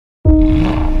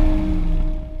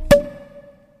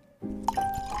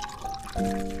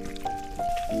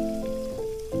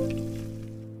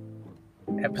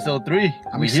Episode 3.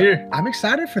 We here. I'm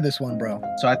excited for this one, bro.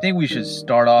 So I think we should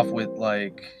start off with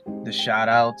like the shout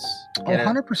outs. Oh,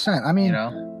 100%. I mean, You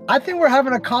know? I think we're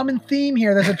having a common theme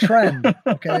here. There's a trend.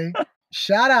 Okay.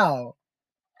 Shout out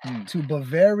to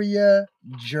Bavaria,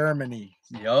 Germany.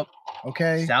 Yup.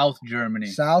 Okay. South Germany.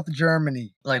 South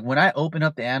Germany. Like when I open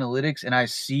up the analytics and I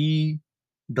see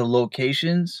the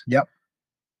locations, Yep.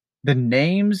 the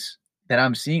names that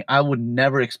I'm seeing, I would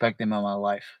never expect them in my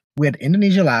life. We had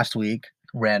Indonesia last week.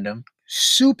 Random.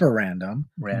 Super random.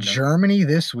 Random. Germany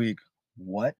this week.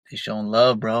 What? They showing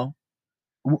love, bro.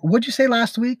 What'd you say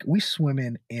last week? We swim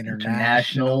in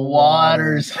international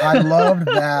waters. I loved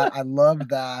that. I loved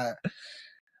that.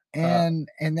 And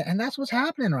that's what's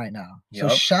happening right now. So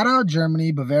Yup. shout out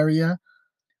Germany, Bavaria.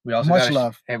 We also Much gotta,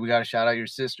 love. Hey, we got to shout out your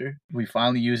sister. We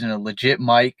finally using a legit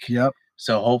mic. Yep.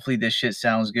 So hopefully this shit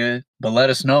sounds good. But let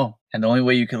us know. And the only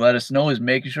way you can let us know is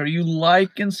making sure you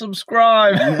like and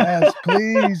subscribe. Yes,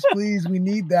 please, please. We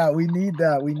need that. We need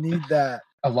that. We need that.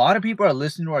 A lot of people are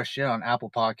listening to our shit on Apple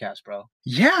Podcasts, bro.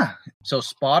 Yeah. So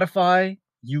Spotify,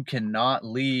 you cannot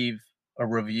leave a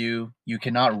review. You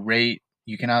cannot rate.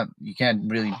 You can't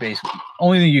really basically.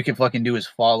 Only thing you can fucking do is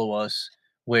follow us,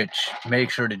 which make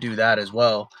sure to do that as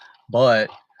well. But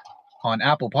on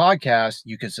Apple Podcasts,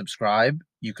 you can subscribe,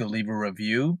 you can leave a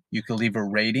review, you can leave a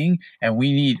rating, and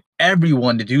we need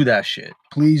everyone to do that shit.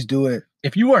 Please do it.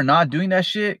 If you are not doing that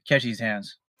shit, catch these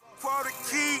hands. For the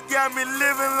key, got me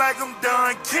living like I'm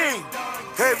Don King.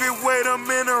 Heavyweight, I'm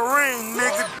in a ring,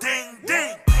 nigga, ding,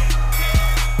 ding.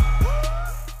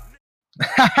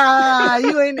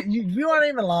 You aren't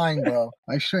even lying, bro.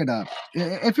 Like straight up.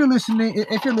 If you're listening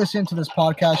to this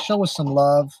podcast, show us some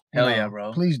love. Hell yeah,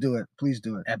 bro. Please do it. Please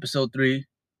do it. Episode 3,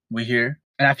 we here.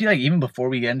 And I feel like even before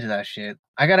we get into that shit,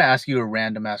 I gotta ask you a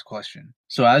random ass question.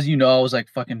 So as you know, I was like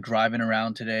fucking driving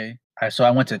around today. So I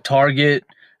went to Target,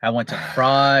 I went to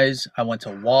Fry's, I went to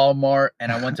Walmart,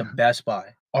 and I went to Best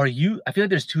Buy. I feel like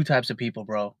there's two types of people,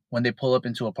 bro, when they pull up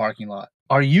into a parking lot.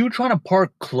 Are you trying to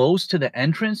park close to the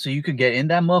entrance so you could get in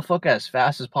that motherfucker as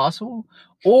fast as possible?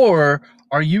 Or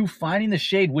are you finding the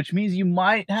shade, which means you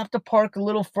might have to park a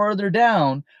little further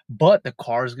down, but the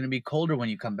car is going to be colder when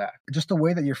you come back? Just the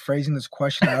way that you're phrasing this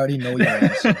question, I already know your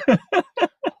answer.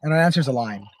 And our answer's a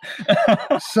line.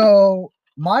 So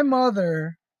my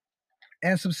mother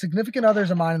and some significant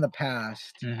others of mine in the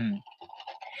past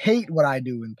hate what I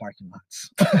do in parking lots.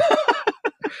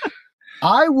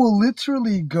 I will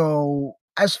literally go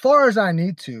as far as I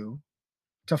need to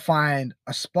find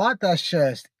a spot that's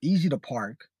just easy to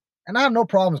park. And I have no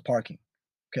problems parking.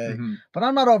 Okay. But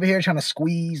I'm not over here trying to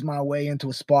squeeze my way into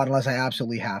a spot unless I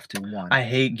absolutely have to. One. I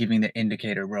hate giving the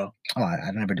indicator, bro. Oh,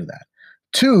 I never do that.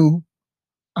 Two,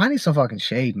 I need some fucking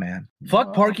shade, man.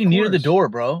 Fuck parking near the door,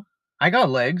 bro. I got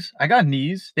legs. I got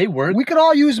knees. They work. We could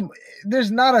all use.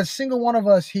 There's not a single one of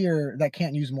us here that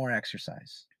can't use more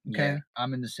exercise. Okay. Yeah,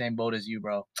 I'm in the same boat as you,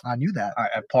 bro. I knew that.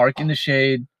 I park in the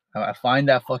shade. I find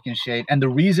that fucking shade. And the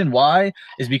reason why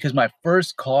is because my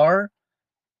first car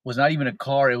was not even a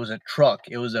car. It was a truck.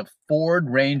 It was a Ford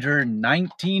Ranger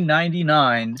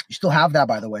 1999. You still have that,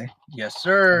 by the way. Yes,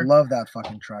 sir. I love that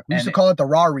fucking truck. We used to call it the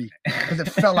Rari because it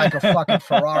felt like a fucking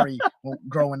Ferrari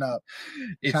growing up.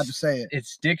 Just had to say it.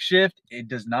 It's stick shift. It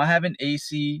does not have an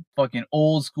AC. Fucking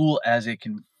old school as it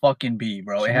can fucking be,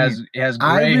 bro. It has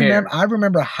gray hair. I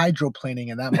remember hydroplaning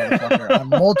in that motherfucker on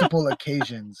multiple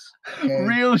occasions. Okay?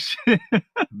 Real shit.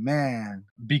 Man.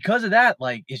 Because of that,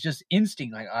 like, it's just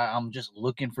instinct. Like, I'm just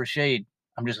looking for shade.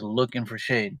 I'm just looking for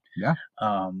shade. Yeah.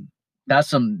 That's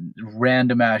some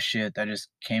random ass shit that just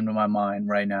came to my mind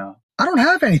right now. I don't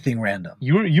have anything random.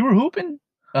 You were hooping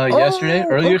yesterday,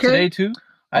 earlier today too.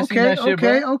 I seen that shit,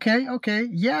 bro. Okay.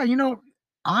 Yeah, you know,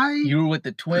 you were with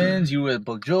the twins. You were with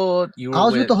Bojot. I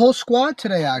was with the whole squad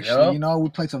today. Actually, Yep. You know, we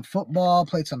played some football,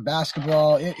 played some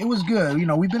basketball. It was good. You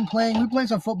know, we've been playing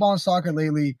some football and soccer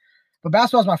lately, but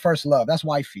basketball's my first love. That's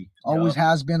wifey. Always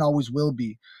has been, always will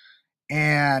be.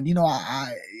 And you know,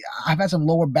 I've had some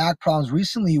lower back problems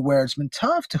recently where it's been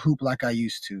tough to hoop like I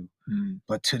used to.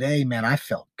 But today, man, I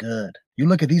felt good. You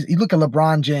look at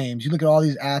LeBron James, you look at all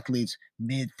these athletes,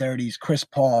 mid-30s, Chris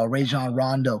Paul, Rajon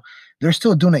Rondo. They're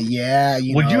still doing it. Yeah,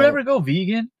 Would you ever go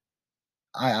vegan?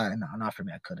 No, not for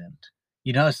me. I couldn't.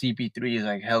 You know, CP3 is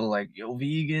like hell, like yo,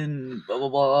 vegan, blah blah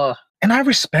blah. And I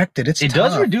respect it. It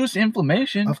does reduce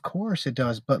inflammation. Of course it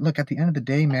does. But look, at the end of the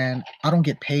day, man, I don't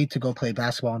get paid to go play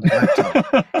basketball on the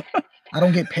laptop. I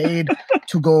don't get paid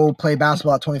to go play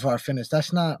basketball at 24 Hour Fitness.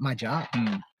 That's not my job.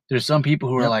 There's some people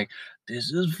who are like,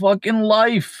 this is fucking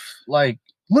life. Like,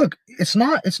 look, it's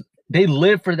not. They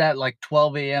live for that like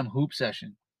 12 a.m. hoop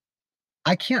session.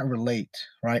 I can't relate,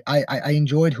 right? I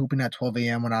enjoyed hooping at 12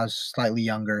 a.m. when I was slightly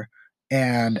younger,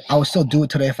 and I would still do it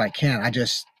today if I can.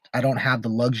 I don't have the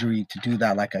luxury to do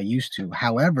that like I used to.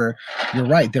 However, you're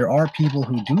right. There are people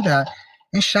who do that,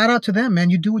 and shout out to them, man.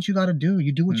 You do what you got to do.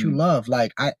 You do what you love.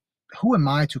 Like who am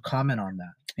I to comment on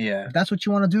that? Yeah. If that's what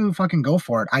you want to do, fucking go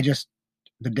for it.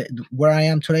 Where I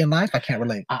am today in life, I can't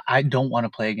relate. I don't want to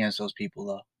play against those people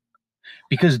though,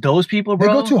 because those people, bro,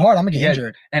 they go too hard. I'm gonna get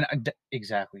injured. And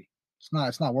exactly.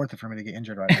 It's not worth it for me to get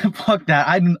injured right now. Fuck that.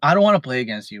 I don't want to play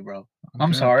against you, bro.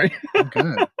 I'm sorry. I'm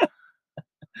good.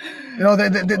 You know, they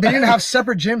didn't have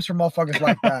separate gyms for motherfuckers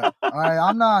like that. All right,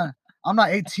 I'm not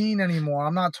 18 anymore.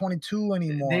 I'm not 22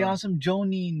 anymore. They on some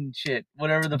Jonin shit,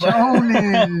 whatever the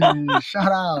Jonin.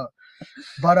 Shout out.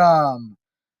 But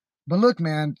look,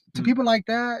 man, to people like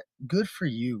that, good for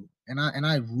you. And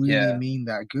I really mean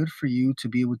that. Good for you to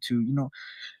be able to, you know,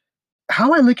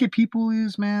 how I look at people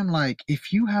is, man, like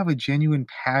if you have a genuine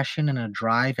passion and a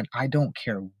drive, and I don't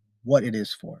care what it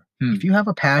is for. If you have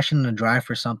a passion and a drive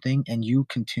for something and you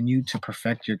continue to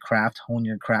perfect your craft, hone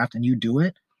your craft, and you do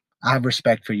it, I have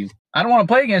respect for you. I don't want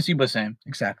to play against you, but same.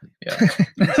 Exactly. Yeah.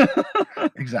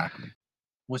 Exactly.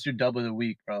 What's your dub of the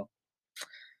week, bro?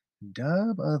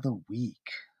 Dub of the week.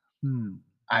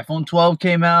 iPhone 12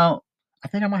 came out. I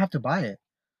think I might have to buy it.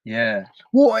 Yeah.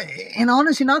 Well, and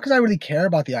honestly, not because I really care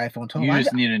about the iPhone 12. You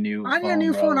just need a new phone. I need a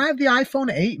new phone. I have the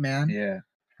iPhone 8, man. Yeah.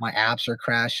 My apps are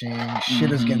crashing.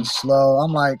 Shit is getting slow.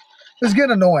 I'm like, it's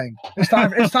getting annoying. It's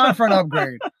time for an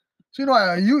upgrade. So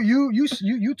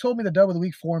you told me the dub of the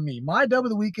week for me. My dub of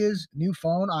the week is new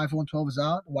phone. iPhone 12 is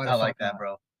out. I like that,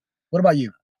 bro. What about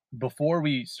you? Before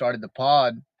we started the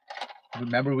pod,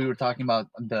 remember we were talking about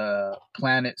the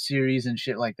Planet series and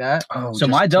shit like that. Oh, so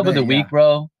my dub of the week,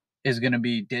 bro, is gonna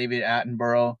be David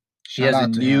Attenborough. He has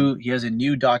a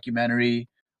new documentary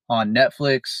on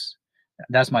Netflix.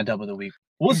 That's my dub of the week.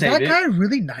 Is that guy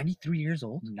really 93 years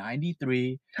old?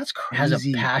 93. That's crazy. Has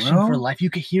a passion for life. You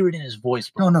could hear it in his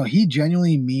voice, bro. No, he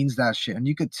genuinely means that shit. And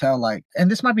you could tell, like, and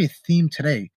this might be a theme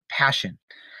today, passion.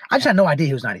 I just had no idea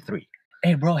he was 93.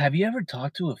 Hey, bro, have you ever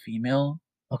talked to a female?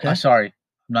 Okay. Sorry, I'm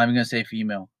not even going to say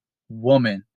female.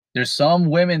 Woman. There's some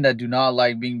women that do not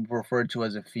like being referred to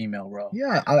as a female, bro.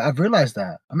 Yeah, I've realized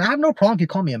that. I mean, I have no problem if you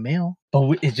call me a male.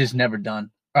 But it's just never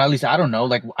done. Or at least I don't know.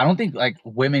 Like, I don't think like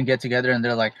women get together and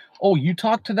they're like, "Oh, you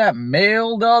talked to that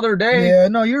male the other day." Yeah,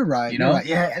 no, you're right. You know, right.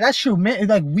 Yeah, that's true. Men,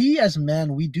 like we as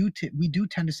men, we do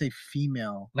tend to say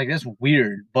female. Like that's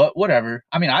weird, but whatever.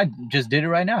 I mean, I just did it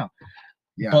right now.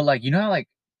 Yeah. But like, you know how like,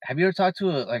 have you ever talked to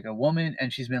a woman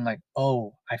and she's been like,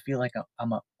 "Oh, I feel like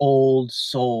I'm an old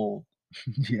soul."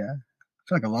 Yeah. I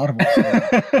feel like a lot of us say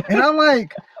that. And I'm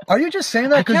like, are you just saying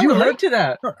that because you relate to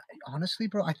that? No, honestly,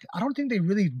 bro, I don't think they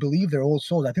really believe they're old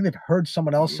souls. I think they've heard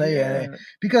someone else say it.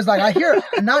 Because like I hear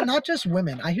not just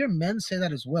women, I hear men say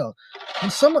that as well.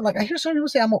 And I hear some people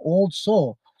say I'm an old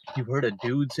soul. You heard a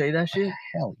dude say that shit?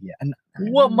 Hell yeah. And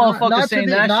what motherfucker saying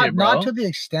that shit, bro? Not to the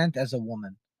extent as a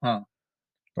woman. Huh.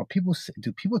 Bro, people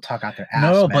talk out their ass.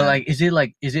 No, man. but like, is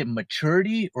it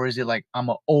maturity or is it like I'm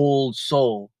an old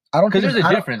soul? I don't think there's a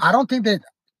difference. I don't think that,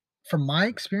 from my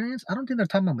experience, I don't think they're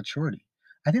talking about maturity.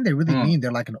 I think they really mean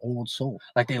they're like an old soul.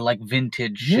 Like they like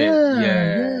vintage shit.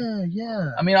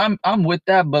 Yeah. I mean, I'm with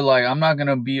that, but like I'm not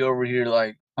gonna be over here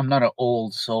like I'm not an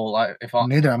old soul.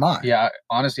 Neither am I. Yeah,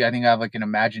 honestly, I think I have like an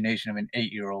imagination of an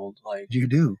 8-year-old. Like you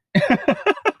do.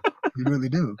 You really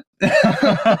do.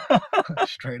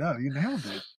 Straight up, you nailed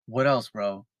it. What else,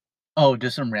 bro? Oh,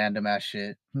 just some random ass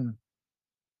shit.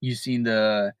 You seen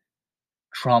the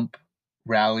Trump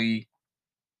rally?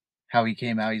 How he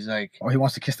came out? He's like, oh, he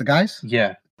wants to kiss the guys?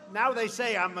 Yeah. Now they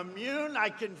say I'm immune. I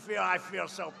feel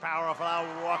so powerful.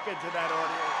 I'll walk into that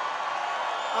audience.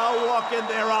 I'll walk in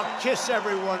there. I'll kiss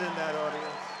everyone in that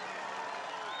audience.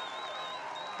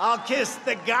 I'll kiss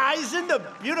the guys and the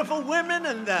beautiful women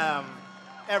and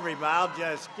everybody. I'll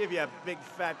just give you a big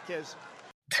fat kiss.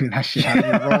 Dude, that shit had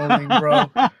me rolling, bro.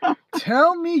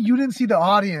 Tell me you didn't see the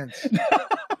audience.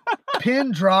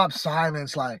 Pin drop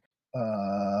silence, like,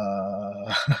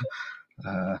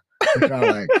 like,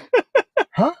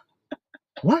 huh?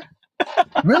 What?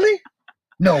 Really?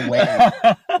 No way.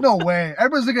 No way.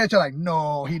 Everyone's looking at you like,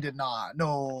 no, he did not.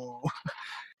 No.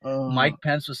 Mike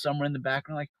Pence was somewhere in the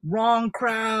background, like, wrong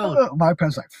crowd. Mike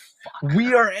Pence like, fuck.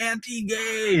 We are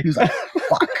anti-gay. He's like,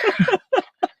 fuck.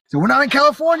 So we're not in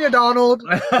California, Donald.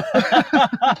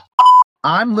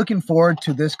 I'm looking forward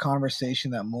to this conversation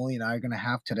that Mully and I are going to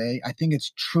have today. I think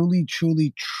it's truly,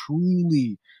 truly,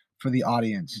 truly for the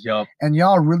audience. Yup. And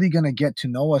y'all are really going to get to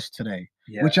know us today,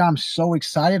 which I'm so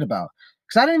excited about.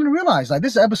 Because I didn't even realize, like,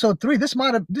 this is episode 3. This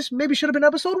maybe should have been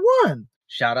episode 1.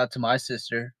 shout out to my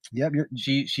sister. Yep.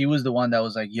 She was the one that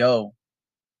was like, yo,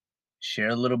 share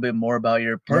a little bit more about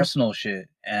your personal shit.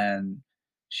 And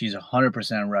she's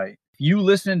 100% right. If you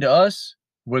listen to us,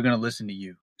 we're going to listen to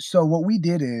you. So what we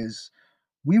did is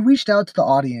we reached out to the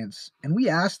audience and we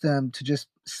asked them to just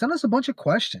send us a bunch of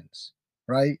questions,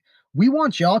 right? We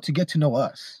want y'all to get to know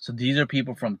us. So these are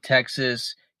people from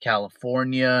Texas,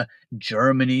 California,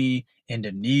 Germany,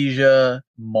 Indonesia,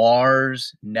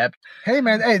 Mars, Neptune. Hey,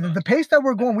 man, hey, the pace that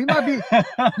we're going, we might be,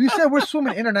 you said we're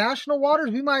swimming international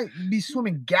waters. We might be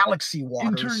swimming galaxy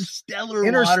waters.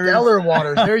 Interstellar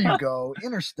waters. There you go.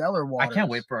 Interstellar waters. I can't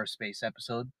wait for our space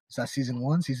episode. Is that season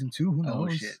 1, season 2? Who knows?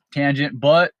 Oh, shit. Tangent.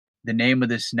 But the name of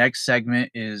this next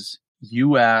segment is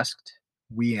You Asked,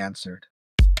 We Answered.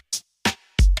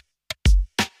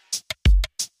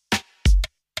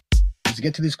 Let's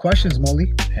get to these questions,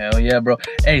 Molly. Hell yeah, bro.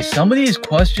 Hey, some of these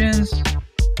questions,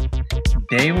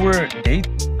 I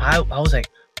was like,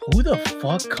 who the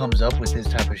fuck comes up with this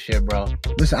type of shit, bro?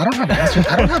 Listen, I don't have answers.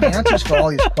 I don't have answers for all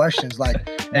these questions. Like,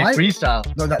 hey, freestyle.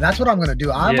 No, that's what I'm gonna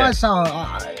do. I might sound.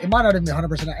 It might not even be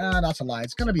 100%. That's a lie.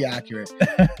 It's gonna be accurate.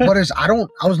 But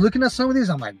I was looking at some of these.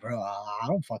 I'm like, bro, I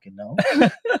don't fucking know.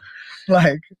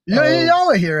 Like, y'all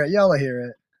will hear it. Y'all will hear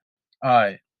it. All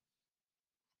right.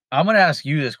 I'm gonna ask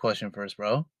you this question first,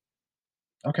 bro.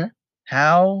 Okay.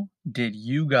 How did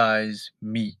you guys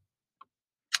meet?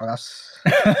 Oh,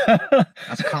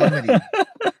 that's comedy.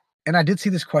 And I did see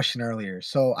this question earlier,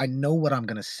 so I know what I'm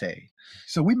gonna say.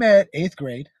 So we met 8th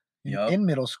grade in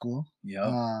middle school. Yep.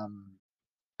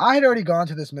 I had already gone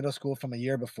to this middle school from a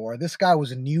year before. This guy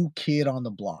was a new kid on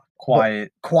the block.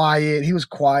 Quiet. He was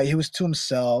quiet. He was to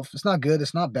himself. It's not good.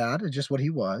 It's not bad. It's just what he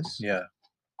was. Yeah.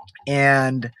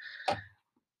 And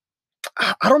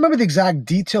I don't remember the exact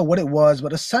detail what it was,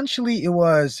 but essentially it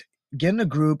was get in a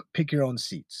group, pick your own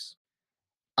seats.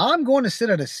 I'm going to sit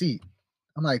at a seat.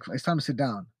 I'm like, it's time to sit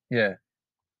down. Yeah.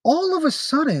 All of a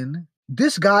sudden,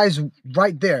 this guy's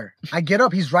right there. I get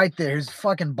up, he's right there. His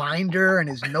fucking binder and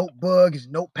his notebook, his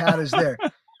notepad is there.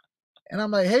 And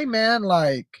I'm like, hey man,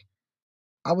 like,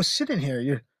 I was sitting here.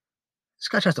 This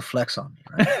guy tries to flex on me,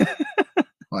 right?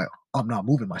 Like, I'm not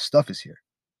moving. My stuff is here.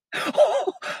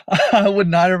 I would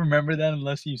not remember that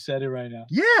unless you said it right now.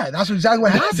 Yeah, that's exactly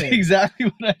what happened. That's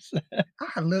exactly what I said.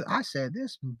 I said,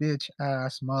 this bitch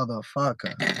ass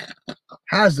motherfucker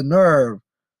has the nerve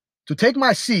to take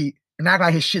my seat and act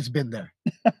like his shit's been there.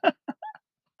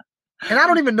 And I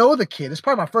don't even know the kid. It's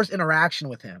probably my first interaction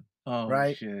with him. Oh,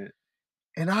 right? Shit.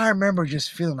 And I remember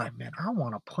just feeling like, man, I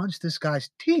want to punch this guy's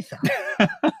teeth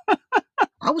out.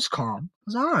 I was calm. I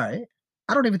was all right.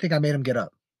 I don't even think I made him get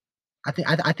up. I think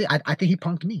he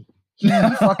punked me. He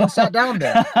fucking sat down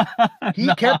there.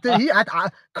 He kept it.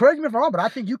 Correct me if I'm wrong, but I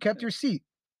think you kept your seat.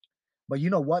 But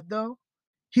you know what though?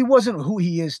 He wasn't who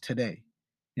he is today.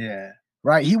 Yeah.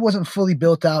 Right? He wasn't fully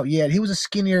built out yet. He was a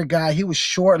skinnier guy. He was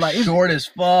short, short as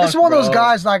fuck. It's one of those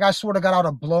guys like I sort of got out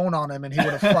of blown on him and he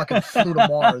would have fucking flew to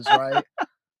Mars, right?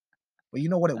 But you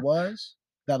know what it was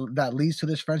that leads to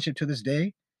this friendship to this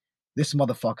day? This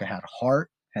motherfucker had heart.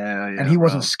 Hell yeah, and he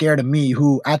wasn't scared of me,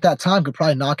 who at that time could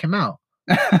probably knock him out.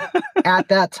 At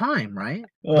that time, right?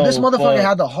 But this motherfucker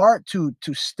had the heart to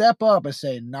step up and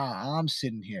say, nah, I'm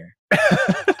sitting here.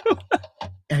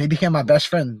 And he became my best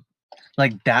friend.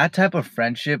 Like that type of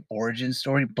friendship origin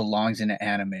story belongs in an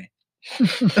anime.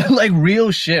 Like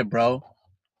real shit, bro.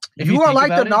 If you are like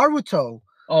the Naruto.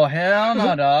 Oh, hell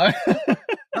no, dog.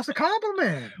 That's a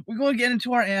compliment. We're going to get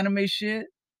into our anime shit.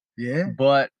 Yeah.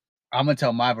 But I'm going to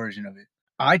tell my version of it.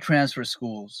 I transfer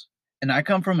schools, and I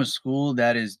come from a school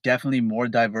that is definitely more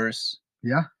diverse.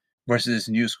 Yeah. Versus this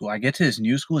new school. I get to this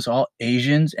new school, it's all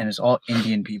Asians and it's all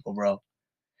Indian people, bro.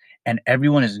 And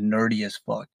everyone is nerdy as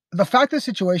fuck. The fact of the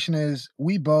situation is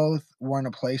we both were in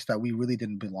a place that we really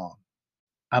didn't belong.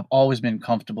 I've always been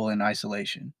comfortable in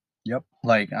isolation. Yep.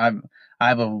 Like I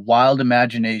have a wild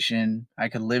imagination. I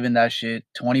could live in that shit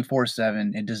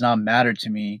 24/7. It does not matter to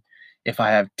me if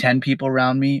I have 10 people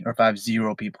around me or if I have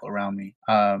 0 people around me.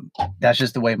 That's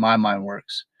just the way my mind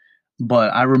works.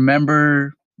 But I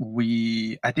remember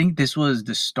I think this was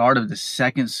the start of the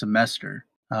second semester.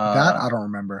 That I don't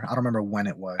remember. I don't remember when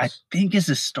it was. I think it's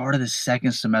the start of the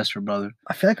second semester, brother.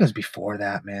 I feel like it was before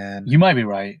that, man. You might be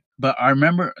right. But I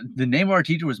remember the name of our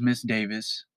teacher was Miss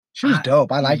Davis. She was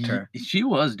dope. I liked her. She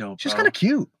was dope. She was kind of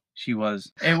cute. She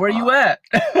was. Hey, where you at?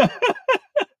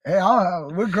 Hey,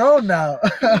 we're grown now.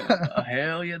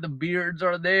 Hell yeah, the beards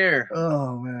are there.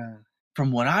 Oh, man.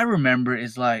 From what I remember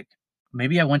is like,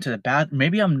 maybe I went to the bathroom.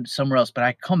 Maybe I'm somewhere else, but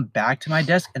I come back to my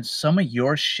desk and some of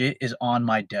your shit is on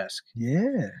my desk.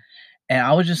 Yeah. And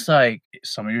I was just like,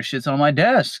 some of your shit's on my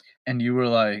desk. And you were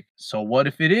like, so what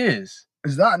if it is?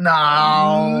 Is that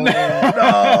no?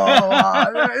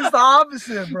 It's the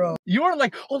opposite, bro. You weren't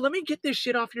like, oh, let me get this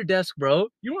shit off your desk, bro.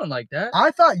 You weren't like that. I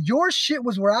thought your shit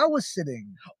was where I was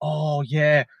sitting. Oh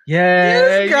yeah, yeah.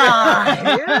 This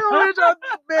guy, we're trying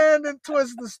to bend and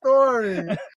twist the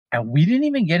story. And we didn't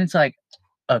even get into like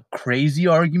a crazy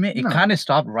argument. It No. kind of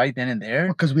stopped right then and there.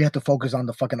 Because we had to focus on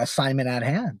the fucking assignment at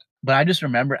hand. But I just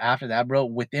remember after that, bro,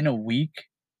 within a week,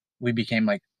 we became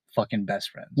like fucking best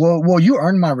friends. Well, you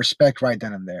earned my respect right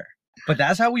then and there. But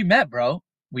that's how we met, bro.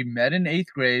 We met in 8th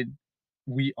grade.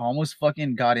 We almost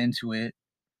fucking got into it.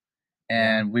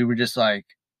 And we were just like,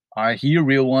 all right, he a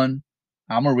real one.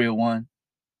 I'm a real one.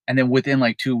 And then within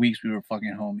like 2 weeks, we were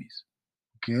fucking homies.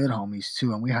 Good homies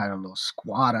too. And we had a little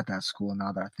squad at that school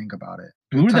now that I think about it.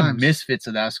 We were Good the times. misfits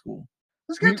of that school.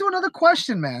 Let's get to another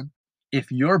question, man.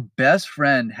 If your best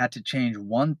friend had to change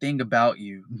one thing about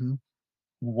you, Mhm.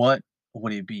 what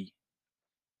would it be?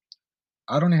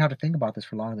 I don't even have to think about this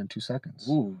for longer than 2 seconds.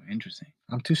 Ooh, interesting.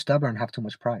 I'm too stubborn and have too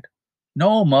much pride.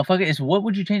 No, motherfucker, it's what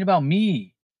would you change about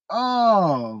me?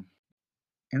 Oh.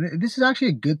 And this is actually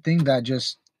a good thing that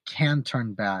just can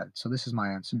turn bad. So this is my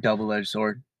answer. Double-edged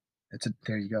sword.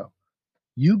 There you go.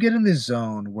 You get in this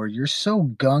zone where you're so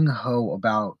gung-ho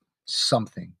about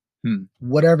something,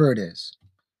 whatever it is,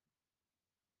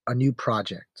 a new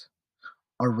project,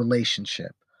 a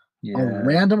relationship, a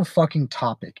random fucking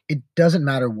topic. It doesn't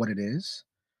matter what it is.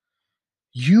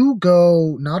 You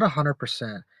go not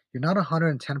 100%. You're not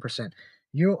 110%.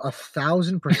 You're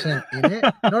 1,000% in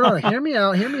it. No. Hear me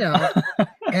out.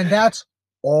 And that's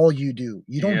all you do.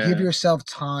 You don't give yourself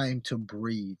time to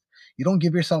breathe. You don't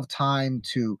give yourself time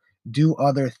to do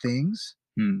other things.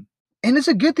 And it's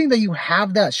a good thing that you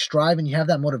have that strive and you have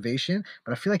that motivation,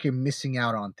 but I feel like you're missing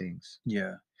out on things. Yeah.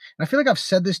 And I feel like I've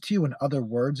said this to you in other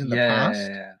words in the past.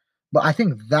 Yeah. But I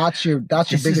think that's your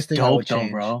biggest thing I would though,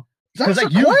 change. bro. That's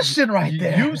like a question right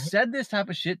there. You said this type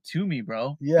of shit to me,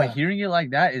 bro. Yeah. But hearing it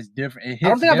like that is different. It hits I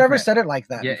don't think I've ever different. said it like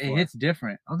that. Yeah, before. it hits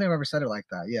different. I don't think I've ever said it like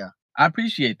that. Yeah. I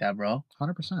appreciate that, bro.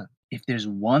 100%. If there's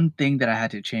one thing that I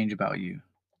had to change about you,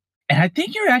 and I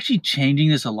think you're actually changing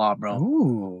this a lot, bro.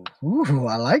 Ooh,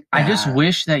 I like that. I just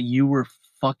wish that you were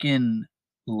fucking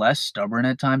less stubborn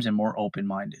at times and more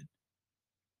open-minded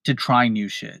to trying new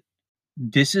shit.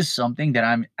 This is something that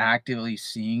I'm actively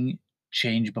seeing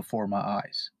change before my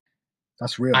eyes.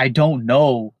 That's real. I don't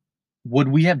know. Would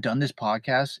we have done this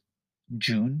podcast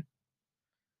June?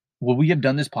 Would we have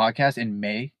done this podcast in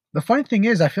May? The funny thing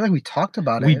is, I feel like we talked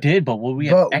about it. We did, but would we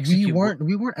have executed?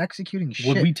 We weren't executing shit.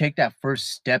 Would we take that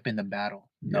first step in the battle?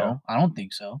 No, I don't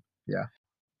think so. Yeah.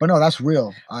 But no, that's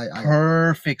real.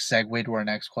 Perfect segue to our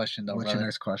next question, though. What's your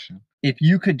next question? If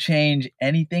you could change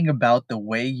anything about the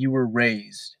way you were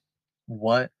raised,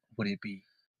 what would it be?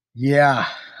 Yeah.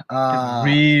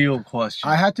 Real question.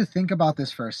 I had to think about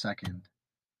this for a second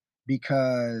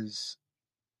because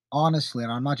honestly,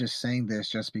 and I'm not just saying this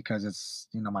just because it's,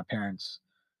 my parents,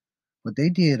 but they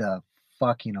did a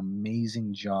fucking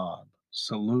amazing job.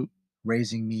 Salute.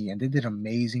 Raising me, and they did an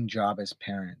amazing job as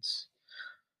parents.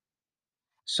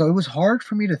 So it was hard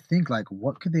for me to think like,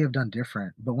 what could they have done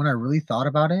different? But when I really thought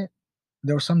about it,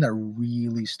 there was some that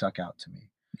really stuck out to me.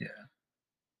 Yeah.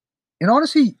 And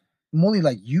honestly, Molly,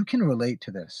 like you can relate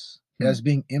to this as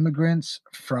being immigrants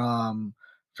from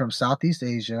Southeast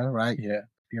Asia, right? Yeah.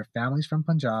 Your family's from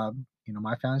Punjab,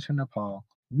 my family's from Nepal.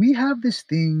 We have this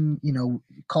thing,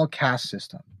 called caste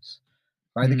systems,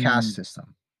 right? The caste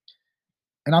system.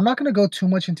 And I'm not going to go too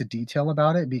much into detail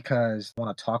about it because I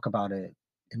want to talk about it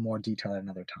in more detail at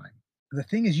another time. The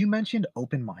thing is, you mentioned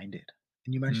open-minded,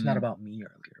 and you mentioned that about me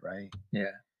earlier, right?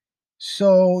 Yeah.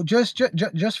 So just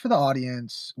for the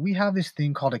audience, we have this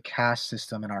thing called a caste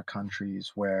system in our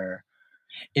countries where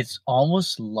it's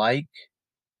almost like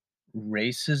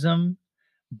racism,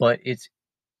 but it's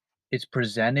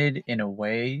presented in a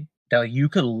way that you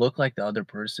could look like the other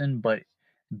person, but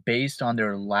based on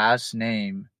their last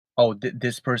name,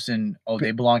 this person,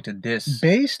 they belong to this.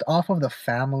 Based off of the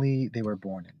family they were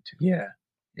born into. Yeah.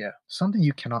 Yeah. Something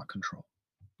you cannot control.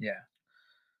 Yeah.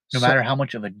 No matter how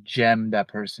much of a gem that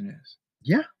person is.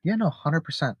 Yeah. Yeah, no,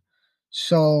 100%.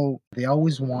 So they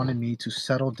always wanted me to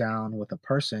settle down with a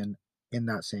person in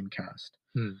that same caste.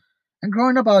 And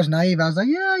growing up, I was naive. I was like,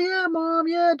 yeah, mom,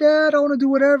 yeah, dad, I want to do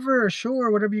whatever.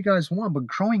 Sure, whatever you guys want. But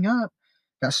growing up,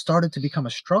 that started to become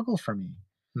a struggle for me.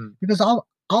 Because I'll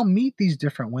meet these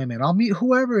different women. I'll meet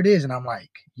whoever it is. And I'm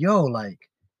like, yo, like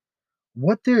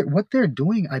what they're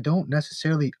doing, I don't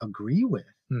necessarily agree with.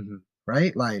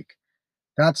 Right? Like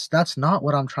that's not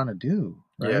what I'm trying to do.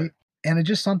 Right. Yeah. And it's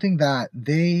just something that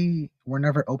they were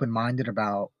never open-minded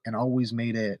about and always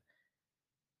made it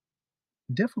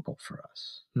difficult for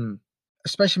us.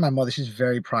 especially my mother, she's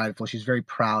very prideful. She's very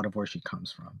proud of where she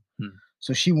comes from. Hmm.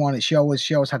 So she always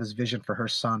had this vision for her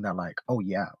son that like, oh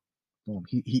yeah, boom,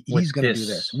 he's gonna do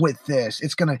this with this.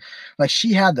 It's gonna, like,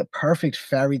 she had the perfect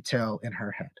fairy tale in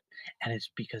her head. And it's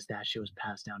because that shit was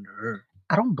passed down to her.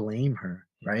 I don't blame her,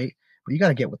 right? But you got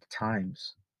to get with the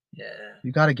times. Yeah.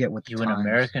 You got to get with the times. You in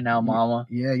America now, mama?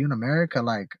 Yeah, you in America.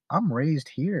 Like, I'm raised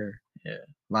here. Yeah.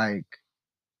 Like,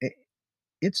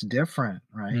 it's different,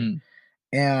 right?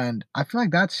 And I feel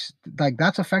like that's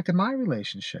affected my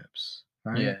relationships,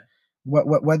 right? Yeah.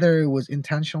 Whether it was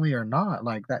intentionally or not,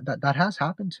 like that has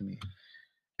happened to me.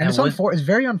 And it's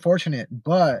very unfortunate,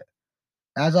 but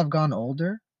as I've gotten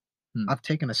older, I've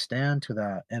taken a stand to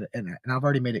that, and I've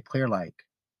already made it clear, like,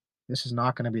 this is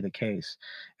not going to be the case.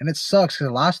 And it sucks because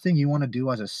the last thing you want to do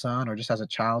as a son or just as a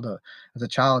child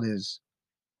is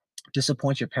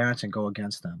disappoint your parents and go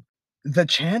against them. The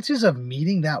chances of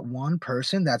meeting that one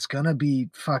person that's going to be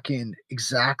fucking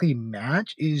exactly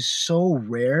match is so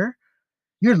rare.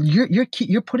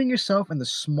 You're putting yourself in the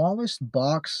smallest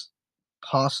box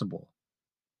possible,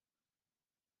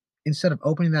 instead of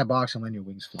opening that box and letting your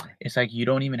wings fly. It's like you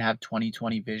don't even have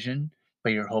 20/20 vision,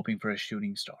 but you're hoping for a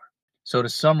shooting star. So to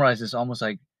summarize, it's almost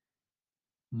like,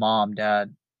 mom,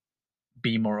 dad,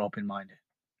 be more open-minded.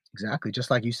 Exactly, just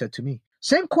like you said to me.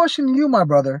 Same question to you, my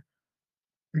brother.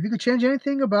 If you could change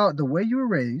anything about the way you were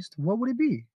raised, what would it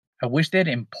be? I wish they'd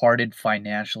imparted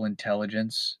financial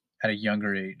intelligence at a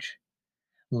younger age.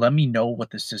 Let me know what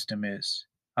the system is.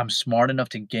 I'm smart enough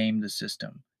to game the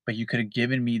system, but you could have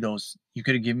given me those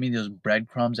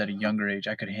breadcrumbs at a younger age.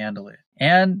 I could handle it.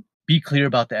 And be clear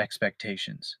about the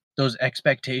expectations. Those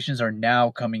expectations are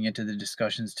now coming into the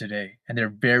discussions today, and they're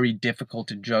very difficult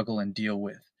to juggle and deal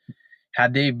with.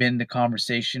 Had they been the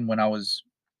conversation when I was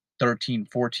 13,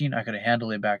 14, I could have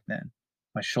handled it back then.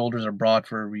 My shoulders are broad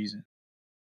for a reason.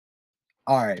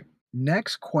 All right.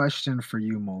 Next question for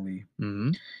you, Molly.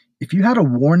 Mm-hmm. If you had a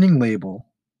warning label,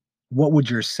 what would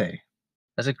yours say?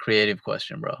 That's a creative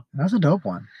question, bro. That's a dope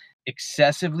one.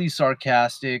 Excessively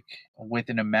sarcastic, with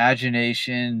an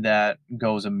imagination that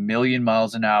goes 1,000,000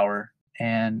 miles an hour.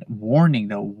 And warning,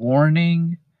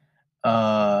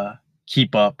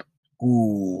 keep up.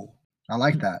 Ooh, I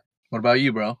like that. What about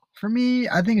you, bro? For me,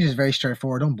 I think it's just very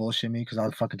straightforward. Don't bullshit me, because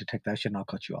I'll fucking detect that shit and I'll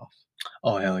cut you off.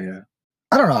 Oh, hell yeah.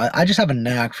 I don't know. I just have a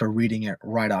knack for reading it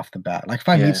right off the bat. Like, if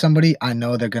I meet somebody, I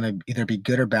know they're gonna either be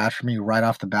good or bad for me right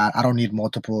off the bat. I don't need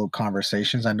multiple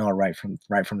conversations. I know it right from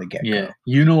the get-go. Yeah,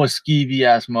 you know a skeevy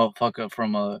ass motherfucker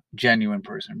from a genuine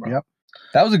person, bro. Yep.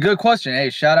 That was a good question.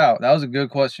 Hey, shout out. That was a good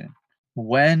question.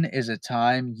 When is a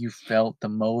time you felt the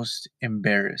most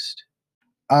embarrassed?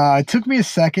 It took me a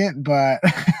second, but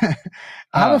I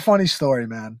have a funny story,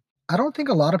 man. I don't think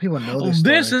a lot of people know this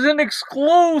story. This is an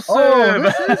exclusive. Oh,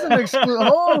 this is an exclusive.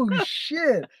 Oh,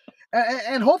 shit.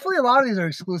 And hopefully a lot of these are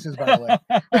exclusives, by the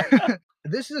way.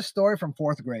 This is a story from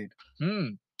 4th grade.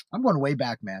 I'm going way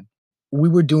back, man. We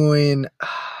were doing,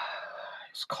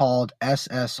 it's called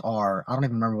SSR. I don't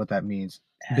even remember what that means.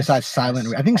 Besides silent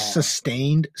reading. I think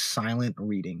sustained silent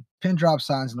reading. Pin drop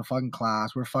signs in the fucking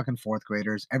class. We're fucking 4th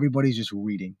graders. Everybody's just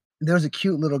reading. There was a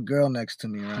cute little girl next to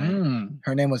me, right?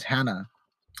 Her name was Hannah.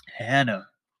 Hannah.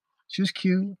 She was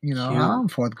cute, you know. Cute. I'm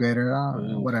 4th grader,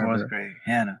 whatever. 4th grade,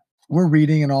 Hannah. We're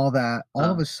reading and all that. All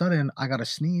of a sudden, I got a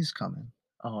sneeze coming.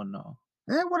 Oh no.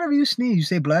 Whatever you sneeze, you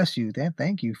say bless you.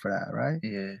 Thank you for that, right?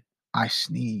 Yeah. I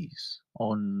sneeze.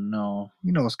 Oh no.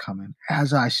 You know what's coming.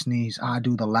 As I sneeze, I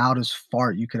do the loudest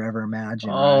fart you could ever imagine.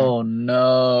 Oh right?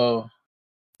 No.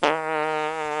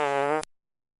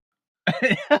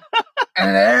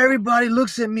 And everybody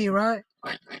looks at me, right?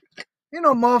 You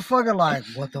know, motherfucker, like,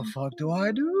 what the fuck do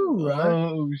I do, right?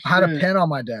 Oh, shit. I had a pen on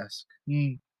my desk.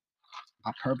 I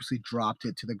purposely dropped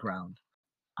it to the ground.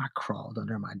 I crawled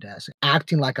under my desk,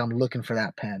 acting like I'm looking for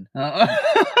that pen.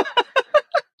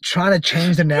 Trying to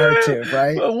change the narrative,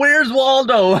 right? Where's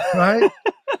Waldo? Right?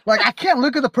 Like, I can't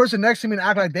look at the person next to me and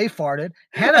act like they farted.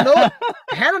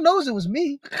 Hannah knows it was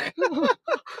me.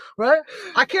 Right?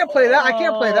 I can't play that. I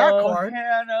can't play that card.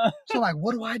 Hannah. So, like,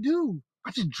 what do? I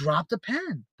just dropped a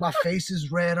pen. My face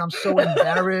is red. I'm so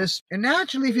embarrassed. And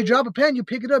naturally, if you drop a pen, you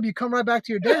pick it up, you come right back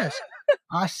to your desk.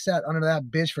 I sat under that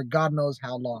bitch for God knows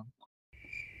how long.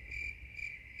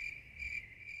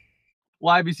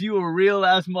 Why? Because you a real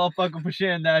ass motherfucker for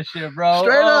sharing that shit, bro.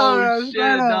 Straight up,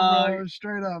 dog. bro.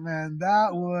 Straight up, man.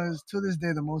 That was, to this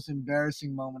day, the most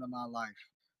embarrassing moment of my life.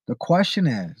 The question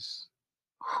is,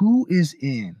 who is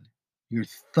in your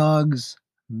Thugs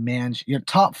Mansion, your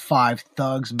top 5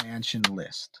 Thugs Mansion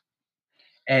list?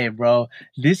 Hey, bro,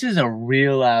 this is a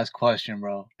real ass question,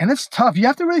 bro. And it's tough. You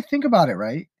have to really think about it,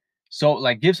 right? So,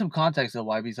 like, give some context of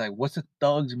YB's like, what's a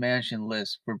Thugs Mansion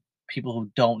list for people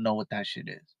who don't know what that shit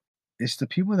is? It's the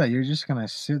people that you're just gonna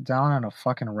sit down on a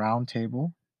fucking round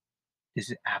table.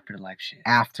 This is afterlife shit.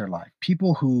 Afterlife.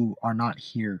 People who are not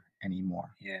here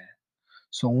anymore. Yeah.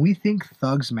 So when we think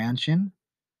Thugs Mansion,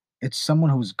 it's someone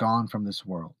who's gone from this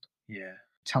world. Yeah.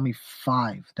 Tell me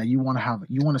 5 that you want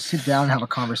to sit down and have a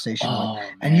conversation Oh, with,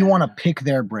 and you want to man. pick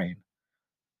their brain.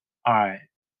 All right.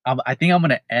 I think I'm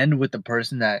gonna end with the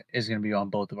person that is gonna be on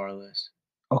both of our lists.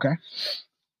 Okay.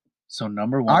 So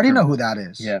number I one. already know who that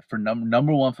is. Yeah, for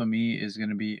number one for me is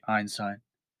gonna be Einstein.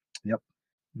 Yep.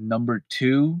 Number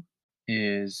 2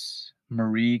 is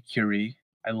Marie Curie.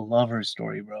 I love her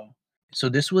story, bro. So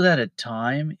this was at a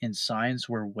time in science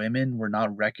where women were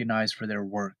not recognized for their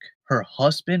work. Her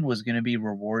husband was gonna be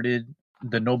rewarded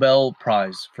the Nobel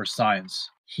Prize for science.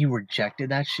 He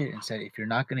rejected that shit and said, if you're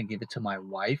not gonna give it to my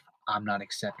wife, I'm not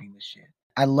accepting this shit.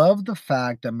 I love the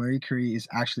fact that Marie Curie is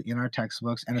actually in our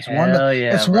textbooks, and it's one Hell of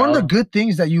yeah, the bro. good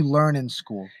things that you learn in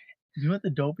school. You know what the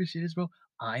dopest shit is, bro?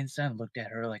 Einstein looked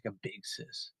at her like a big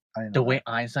sis. I didn't The know way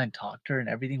that. Einstein talked to her and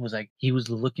everything was like he was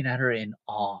looking at her in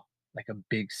awe, like a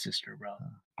big sister, bro.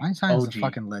 Einstein's a OG.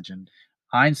 fucking legend.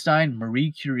 Einstein,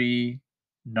 Marie Curie,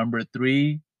 number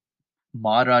 3,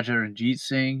 Maharaja Ranjit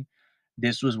Singh.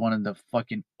 This was one of the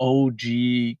fucking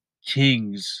OG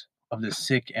kings of the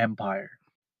Sikh Empire.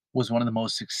 Was one of the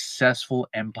most successful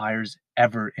empires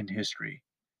ever in history.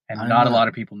 And I not a know lot that.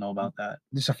 of people know about that.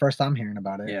 This is the first time hearing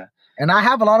about it. Yeah. And I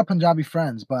have a lot of Punjabi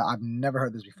friends, but I've never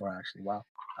heard this before, actually. Wow.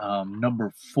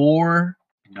 Number four,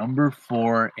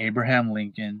 Abraham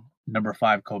Lincoln. Number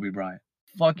 5, Kobe Bryant.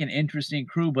 Fucking interesting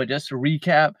crew, but just to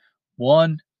recap: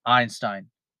 1, Einstein.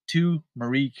 2,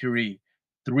 Marie Curie.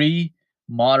 3,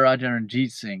 Maharaja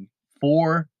Ranjit Singh.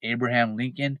 4, Abraham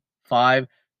Lincoln. 5,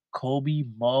 Kobe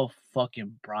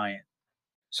motherfucking Bryant.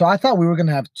 So I thought we were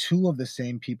gonna have 2 of the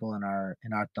same people in our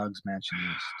Thugs Mansion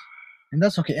list, and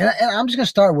that's okay. And I'm just gonna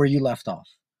start where you left off.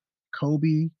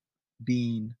 Kobe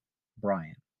Bean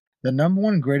Bryant, the number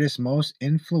 1 greatest, most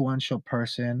influential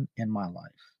person in my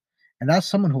life, and that's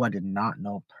someone who I did not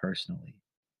know personally.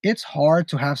 It's hard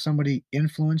to have somebody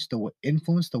influence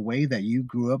the way that you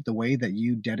grew up, the way that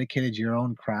you dedicated your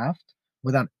own craft,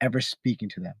 without ever speaking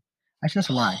to them. Actually, that's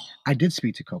a lie. I did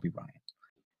speak to Kobe Bryant.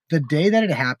 The day that it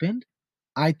happened,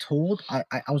 I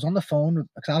was on the phone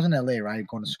because I was in LA, right,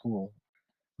 going to school.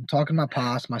 I'm talking to my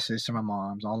pops, my sister, my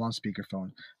mom's all on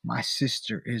speakerphone. My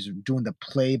sister is doing the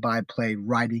play-by-play,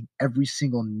 writing every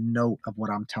single note of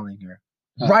what I'm telling her.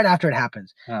 Right after it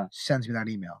happens, sends me that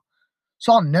email.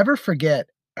 So I'll never forget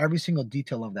every single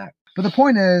detail of that. But the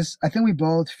point is, I think we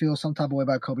both feel some type of way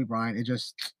about Kobe Bryant.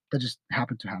 That just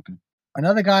happened to happen.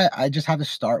 Another guy I just have to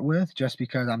start with, just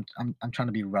because I'm trying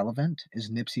to be relevant, is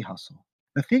Nipsey Hussle.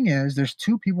 The thing is, there's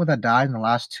 2 people that died in the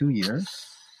last 2 years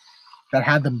that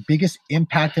had the biggest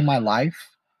impact in my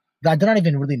life that I did not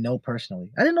even really know personally.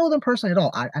 I didn't know them personally at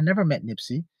all. I never met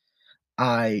Nipsey.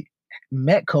 I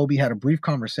met Kobe, had a brief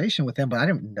conversation with him, but I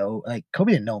didn't know, like,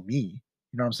 Kobe didn't know me.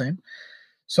 You know what I'm saying?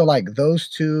 So, like, those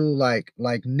 2, like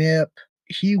Nip,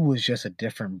 he was just a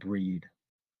different breed.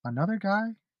 Another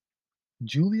guy,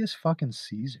 Julius fucking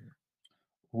Caesar.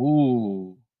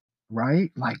 Ooh.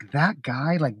 Right? Like, that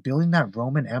guy, like, building that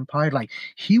Roman Empire, like,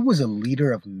 he was a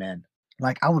leader of men.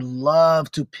 Like, I would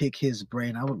love to pick his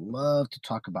brain. I would love to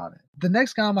talk about it. The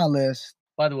next guy on my list.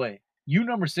 By the way, you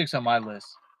number 6 on my list.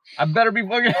 I better be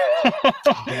fucking.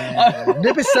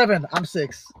 Nip is 7. I'm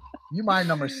 6. You my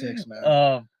number 6,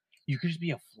 man. You could just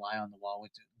be a fly on the wall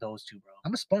with those 2, bro.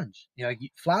 I'm a sponge. Yeah, like,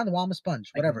 fly on the wall. I'm a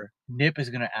sponge. Whatever. Nip is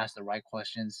gonna ask the right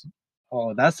questions.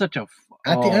 Oh, that's such a.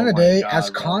 At the end of the day, as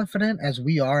bro. confident as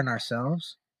we are in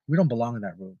ourselves, we don't belong in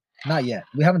that room. Not yet.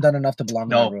 We haven't done enough to belong in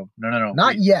that room. No.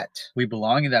 Not yet. We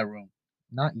belong in that room.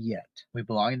 Not yet. We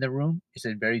belong in the room. It's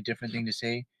a very different thing to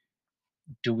say.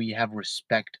 Do we have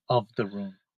respect of the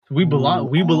room? We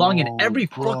belong in every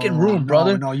fucking room,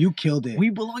 brother. No, you killed it. We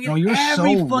belong in you're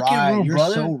every so fucking right. room, You're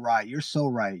brother. so right. You're so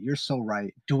right. You're so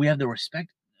right. Do we have the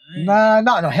respect? No,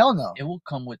 hell no. It will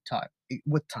come with time.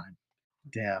 With time.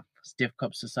 Damn. Stiff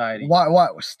cup society.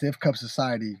 What? Stiff cup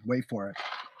society. Wait for it.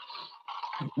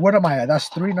 What am I at? That's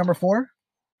 3, number 4.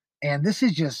 And this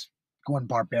is just going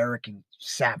barbaric and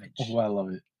savage. Oh, I love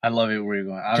it. I love it where you're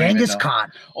going. Genghis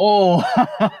Khan. Oh.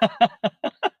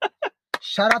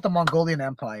 Shout out the Mongolian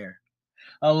Empire.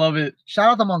 I love it.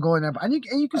 Shout out the Mongolian Empire. And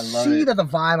you can see that the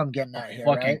vibe I'm getting at here,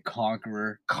 fucking right?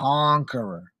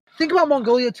 Conqueror. Think about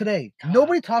Mongolia today.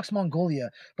 Nobody talks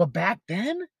Mongolia. But back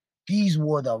then, these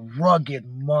were the rugged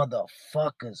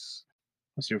motherfuckers.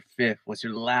 What's your 5th? What's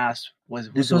your last?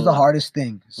 This was the hardest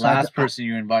thing. Last person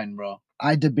you're inviting, bro.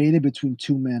 I debated between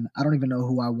two men. I don't even know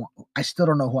who I want. I still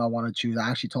don't know who I want to choose. I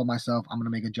actually told myself I'm gonna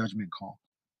make a judgment call.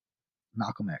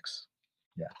 Malcolm X.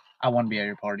 I want to be at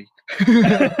your party.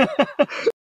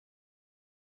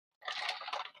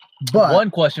 But One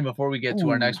question before we get to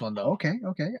our Ooh, next one, though. Okay.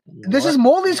 This is What-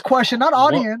 Molly's question, not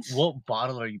audience. What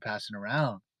bottle are you passing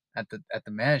around at the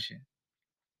mansion?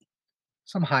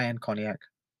 Some high-end cognac.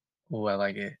 Oh, I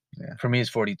like it. Yeah. For me, it's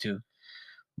 42.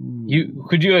 Ooh.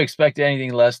 Could you expect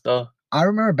anything less though? I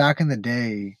remember back in the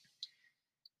day,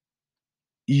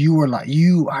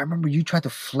 I remember you tried to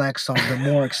flex on the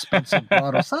more expensive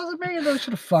bottles. So I was like, man, you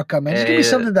should have fuck up, man. Just give me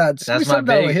something That's my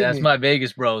Vegas. That's me. my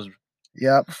Vegas bros.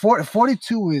 Yeah,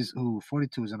 42 is an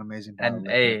amazing bottle. And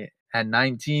hey, at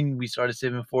 19, we started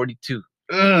sipping 42.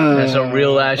 That's some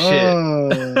real ass shit.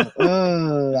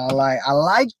 I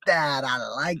like that.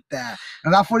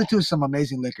 And that 42 is some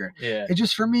amazing liquor. Yeah. It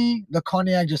just, for me, the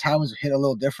cognac just happens to hit a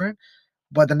little different.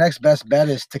 But the next best bet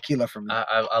is tequila for me.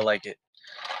 I like it.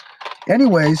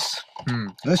 Anyways,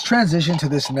 let's transition to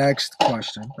this next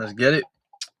question. Let's get it.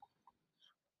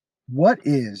 What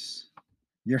is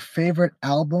your favorite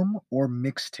album or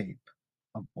mixtape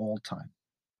of all time?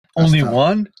 That's Only tough.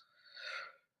 one?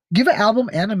 Give an album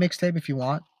and a mixtape if you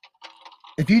want.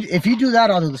 If you do that,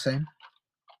 I'll do the same.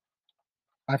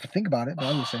 I have to think about it, but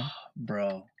I'll do the same.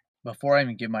 Bro, before I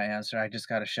even give my answer, I just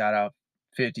got to shout out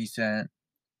 50 Cent,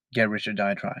 Get Rich or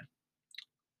Die Trying.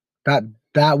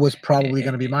 That was probably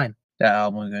going to be mine. That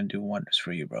album is going to do wonders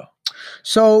for you, bro.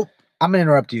 So I'm going to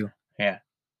interrupt you. Yeah.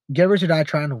 Get Rich or Die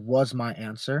Trying was my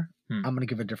answer. Hmm. I'm going to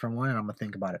give a different one, and I'm going to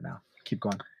think about it now. Keep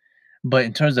going. But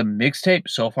in terms of mixtape,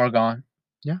 So Far Gone.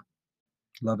 Yeah.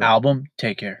 Love it. Album,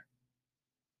 Take Care.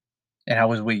 And I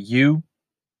was with you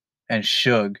and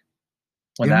Suge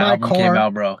when In that my album came car,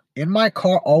 out, bro. In my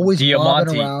car, always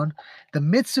bobbing Diamante. around. The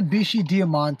Mitsubishi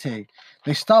Diamante.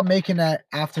 They stopped making that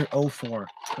after 04.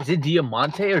 Is it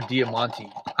Diamante or Diamante?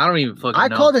 I don't even fucking know. I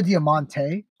called it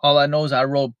Diamante All I know is I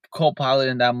rode co-pilot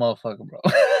in that motherfucker, bro.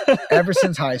 ever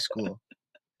since high school.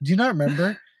 Do you not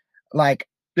remember? Like,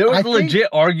 There was I think legit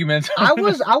arguments. I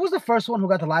was the first one who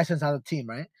got the license out of the team,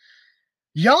 right?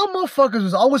 Y'all motherfuckers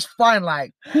was always fine.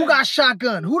 Like, who got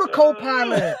shotgun? Who the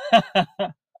co-pilot?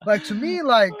 Like, to me,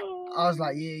 like, I was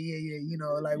like, yeah, you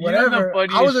know, like, You're the whatever. I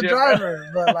funniest was a shit, bro.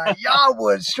 driver, but like, y'all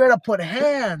would straight up put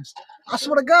hands. I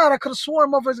swear to God, I could have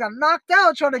sworn motherfuckers got knocked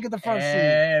out trying to get the front seat.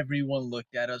 Everyone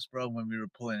looked at us, bro, when we were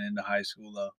pulling into high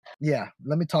school, though. Yeah,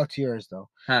 let me talk to yours, though.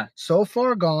 Huh. So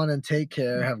Far Gone and Take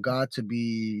Care have got to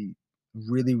be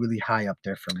really, really high up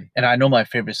there for me. And I know my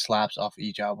favorite slaps off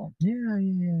each album.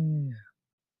 Yeah.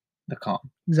 The Calm.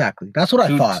 Exactly. That's what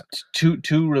I thought. Too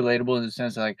relatable in the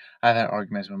sense that, like, I've had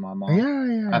arguments with my mom.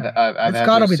 Yeah. I've It's had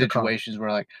gotta those be The Calm. situations where,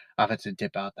 like, I've had to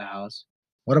dip out the house.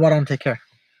 What about on Take Care?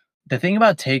 The thing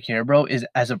about Take Care, bro, is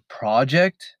as a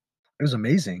project, It was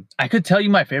amazing. I could tell you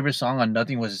my favorite song on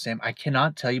Nothing Was the Same. I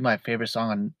cannot tell you my favorite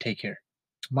song on Take Care.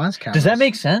 Mine's Canvas. Does that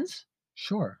make sense?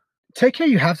 Sure. Take Care,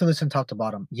 you have to listen top to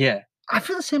bottom. Yeah. I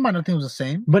feel the same. Nothing was the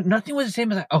same. But Nothing Was the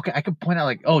Same as, like, okay, I could point out,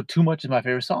 like, oh, Too Much is my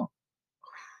favorite song.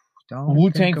 Don't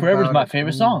Wu-Tang think Forever is about my it.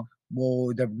 favorite Ooh. song.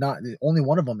 Well, they're not. Only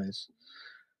one of them is.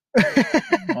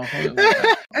 Motherfuckers like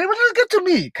that. Anyway, let's get to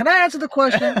me. Can I answer the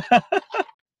question?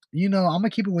 You know, I'm gonna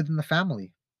keep it within the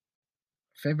family.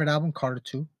 Favorite album, Carter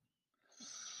 2.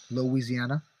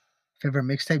 Louisiana. Favorite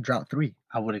mixtape, Drought 3.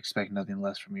 I would expect nothing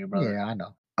less from you, brother. Yeah, I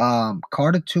know.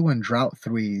 Carter 2 and Drought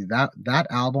 3. That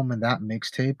album and that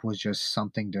mixtape was just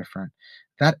something different.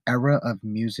 That era of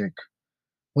music.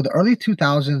 Well, the early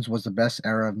 2000s was the best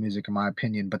era of music in my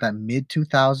opinion, but that mid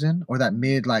 2000 or that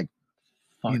mid, like,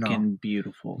 Fucking you know,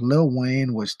 beautiful. Lil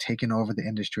Wayne was taking over the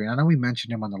industry. And I know we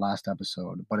mentioned him on the last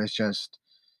episode, but it's just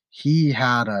he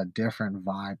had a different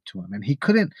vibe to him, and he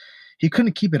couldn't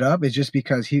keep it up. It's just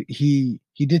because he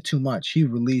did too much. He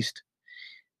released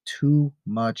too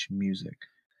much music.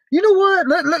 You know what?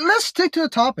 Let's stick to the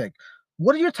topic.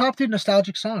 What are your top 3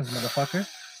 nostalgic songs, motherfucker?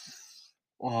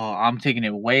 Oh, I'm taking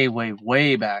it way, way,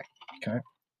 way back. Okay.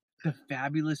 The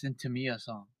Fabulous and Tamia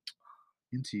song,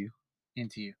 Into You.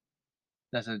 Into You.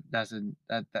 That's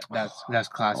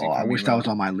classic. Oh, I for me, wish that bro. was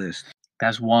on my list.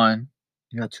 That's one.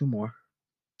 You got 2 more.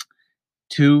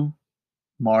 2,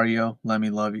 Mario, Let Me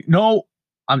Love You. No,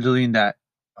 I'm deleting that.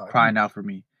 Crying out for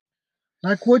me.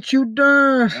 Like what you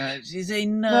done? She say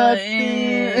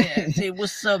nothing. Say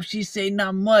what's up. She say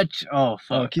not much. Oh Oh,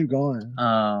 fuck. keep going.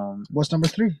 Um, What's number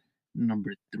 3?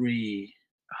 number 3.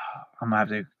 I'm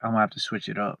gonna have to switch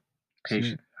it up.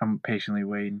 I'm patiently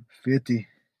waiting. 50.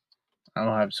 I'm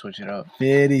gonna have to switch it up.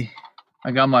 50.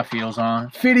 I got my feels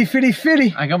on.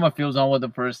 50. I got my feels on with the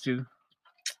first 2.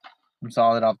 I'm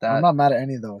solid off that. I'm not mad at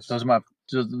any of those. Those are my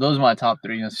So those are my top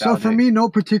three. So Nostalgic. for me, no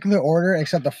particular order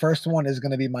except the first one is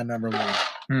gonna be my number one.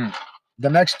 Hmm. The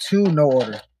next two, no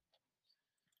order.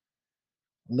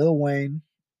 Lil Wayne,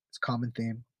 it's common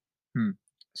theme. Hmm.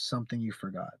 Something You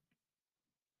Forgot.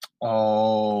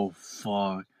 Oh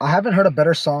fuck! I haven't heard a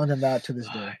better song than that to this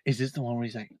day. Is this the one where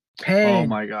he's like, Pain. "Oh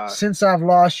my god"? Since I've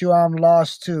lost you, I'm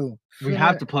lost too. We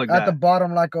have to plug at that. the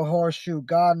bottom like a horseshoe.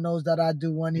 God knows that I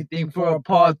do anything Think for a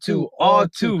part two, all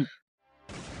two. Pain.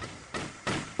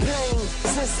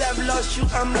 Since I've lost you,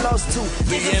 I'm lost too.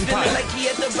 Nigga feeling like he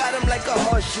at the bottom like a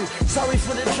horseshoe. Sorry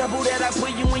for the trouble that I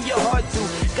put you in your heart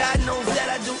to. God knows that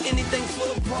I do anything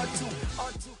for a part two.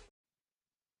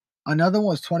 Another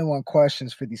one's 21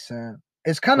 Questions, 50 Cent.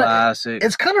 It's kind of Classic.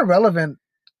 it's kind of relevant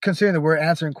considering that we're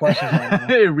answering questions right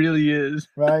now, It really is.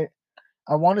 right?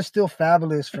 I want to steal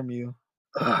Fabulous from you.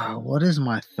 What is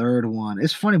my third one?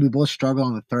 It's funny we both struggle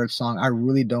on the third song. I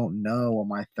really don't know what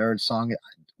my third song is.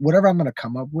 Whatever I'm gonna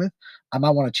come up with, I might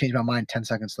want to change my mind 10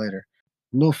 seconds later.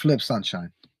 Lil Flip,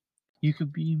 Sunshine. You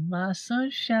could be my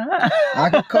sunshine. I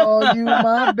could call you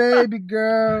my baby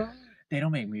girl. They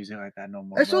don't make music like that no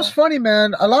more. It's bro. just funny,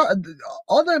 man.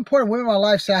 All the important women in my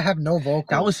life say I have no vocals.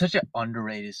 That was such an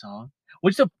underrated song.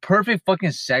 Which is a perfect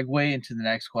fucking segue into the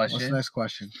next question. What's the next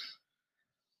question?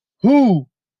 Who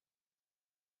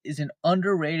is an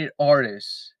underrated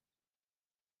artist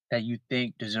that you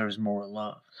think deserves more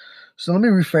love? So let me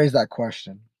rephrase that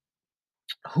question.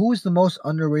 Who is the most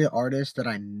underrated artist that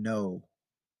I know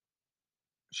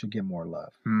should get more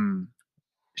love?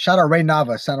 Shout out Ray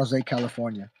Nava, San Jose,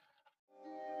 California.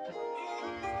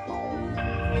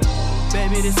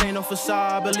 Baby, this ain't no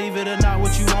facade. Believe it or not,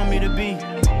 what you want me to be.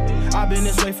 I've been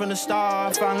this way from the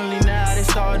start. Finally now they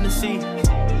starting to see.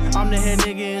 I'm the head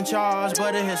nigga in charge,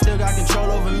 but the head still got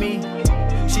control over me.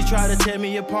 She tried to tear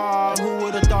me apart. Who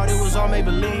would've thought it was all make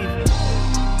believe?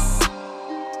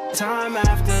 Time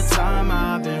after time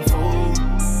I've been fooled.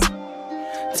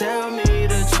 Tell me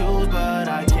to choose, but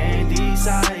I can't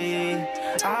decide.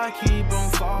 I keep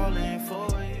on falling for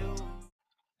you.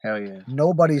 Hell yeah.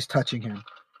 Nobody's touching him.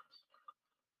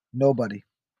 Nobody.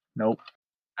 Nope.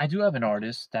 I do have an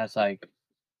artist that's like,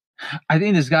 I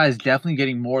think this guy is definitely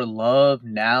getting more love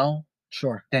now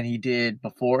Sure. than he did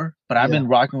before. But I've been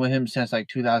rocking with him since like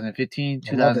 2015,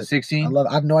 I love it. 2016.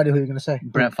 I have no idea who you're gonna say.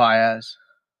 Brent Faiyaz.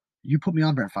 You put me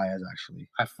on Brent Faiyaz, actually.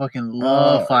 I fucking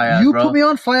love Faiyaz, You bro. put me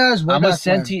on Faiyaz.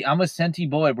 I'm a Senti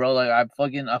boy, bro. Like I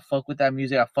fuck with that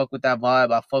music. I fuck with that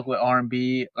vibe. I fuck with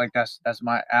R&B. Like that's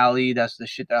my alley. That's the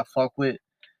shit that I fuck with.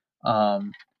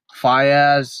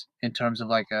 Faiyaz in terms of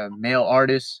like a male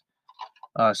artist.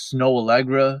 Snow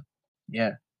Allegra.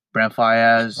 Yeah. Brent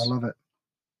Faiyaz. I love it.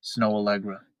 Snow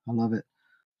Allegra. I love it.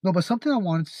 No, but something I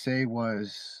wanted to say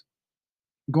was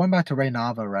going back to Ray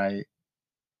Nava, right?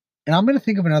 And I'm gonna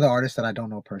think of another artist that I don't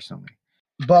know personally.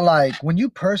 But like when you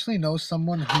personally know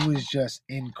someone who is just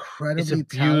incredibly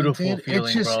beautiful talented,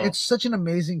 feeling, bro. it's such an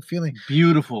amazing feeling.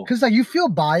 Beautiful. Because like you feel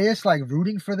biased, like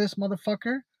rooting for this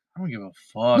motherfucker. I don't give a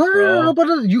fuck, No, bro.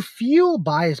 but you feel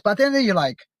biased. But at the end of the day, you're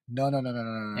like, no.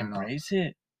 Embrace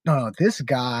it. No, this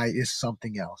guy is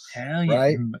something else. Hell yeah.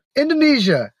 Right?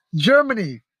 Indonesia,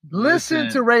 Germany. Listen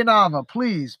to Ray Nava,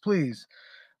 please.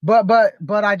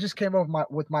 But I just came up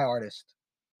with my artist.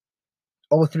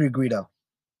 03 Guido.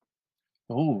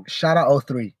 Oh, Shout out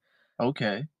 03.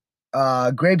 okay.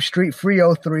 Grape Street Free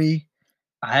 03.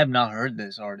 I have not heard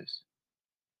this artist.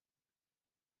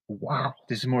 Wow.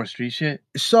 This is more street shit.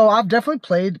 So I've definitely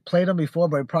played them before,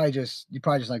 but you probably just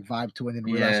like vibe to it and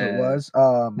didn't realize who it was.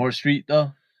 More street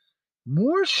though.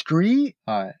 More street,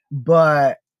 All right.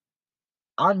 but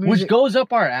our music, Which goes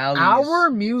up our alley. our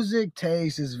music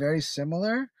taste is very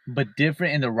similar. but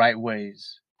different in the right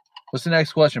ways. What's the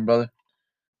next question, brother?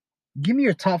 Give me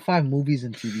your top 5 movies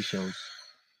and TV shows.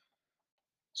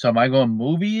 So am I going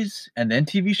movies and then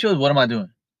TV shows? What am I doing?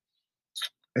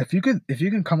 If you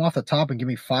can come off the top and give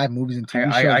me 5 movies and TV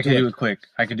shows, I could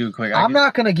do it quick. I'm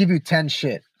not gonna give you 10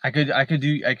 shit. I could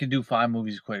do 5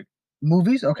 movies quick.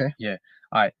 Movies, okay.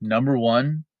 All right, number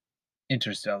 1,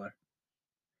 Interstellar.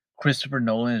 Christopher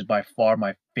Nolan is by far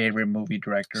my favorite movie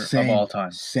director of all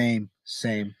time. Same.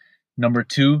 Number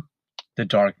 2, The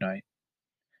Dark Knight.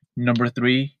 Number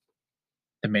 3,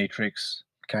 The Matrix.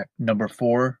 Okay. Number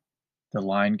 4, The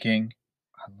Lion King.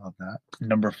 I love that.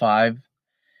 Number 5,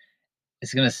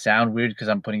 it's gonna sound weird because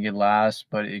I'm putting it last,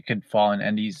 but it could fall in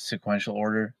any sequential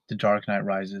order. The Dark Knight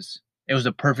Rises. It was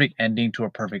a perfect ending to a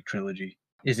perfect trilogy.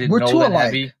 Is it We're too Nolan alike.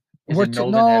 heavy? Is it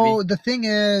Nolan heavy? The thing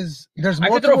is, there's I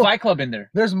could throw multiple. Fight Club in there.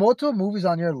 There's multiple movies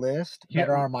on your list Yeah.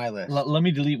 that are on my list. Let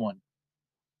me delete one.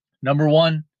 Number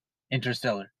 1,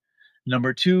 Interstellar.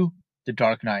 Number 2, The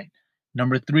Dark Knight.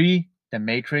 Number 3, The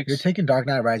Matrix. You're taking Dark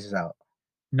Knight Rises out.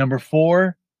 Number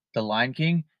 4, The Lion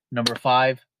King. Number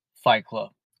 5, Fight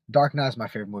Club. Dark Knight is my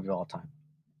favorite movie of all time.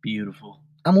 Beautiful.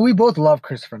 I mean, we both love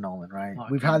Christopher Nolan, right?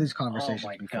 Fucking, We've had these conversations oh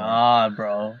my before. God,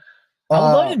 bro. I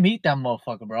would love to meet that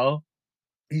motherfucker, bro.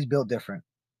 He's built different.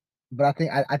 But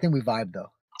I think we vibe,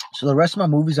 though. So the rest of my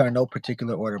movies are in no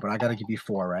particular order, but I got to give you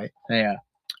 4, right? Yeah.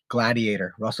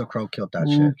 Gladiator. Russell Crowe killed that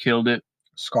Ooh, shit. killed it.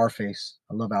 Scarface.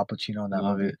 I love Al Pacino in that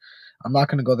Love movie. it. I'm not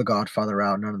going to go the Godfather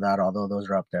route, none of that, although those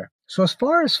are up there. So as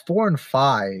far as 4 and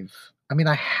 5, I mean,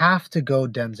 I have to go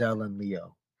Denzel and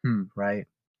Leo, right?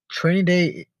 Training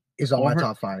Day is on my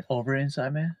top 5. Over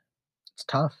Inside Man? It's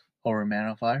tough. Over Man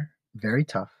on Fire? Very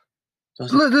tough.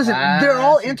 Those are Listen, they're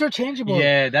all classic. interchangeable.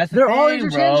 Yeah, that's the they're thing, all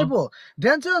interchangeable. bro.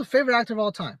 Denzel's favorite actor of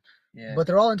all time, Yeah. but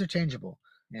they're all interchangeable.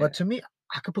 Yeah. But to me,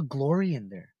 I could put Glory in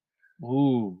there.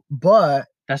 Ooh. But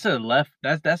That's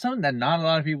that's something that not a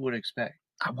lot of people would expect.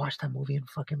 I watched that movie in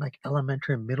fucking like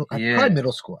elementary and middle, Yeah. probably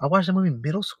middle school. I watched that movie in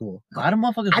middle school. A lot of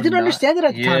motherfuckers. I didn't understand it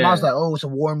at the time. I was Yeah. like, oh, it's a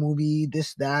war movie,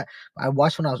 this, that. I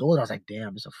watched when I was older. I was like,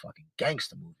 damn, it's a fucking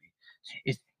gangster movie.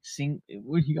 It's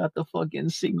when he got the fucking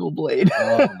single blade.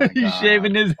 Oh my He's God.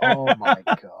 shaving his head. Oh my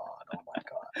God. Oh my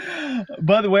God.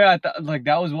 By the way, I thought like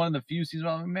that was one of the few scenes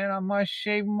where I'm like, man, I might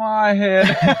shave my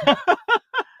head.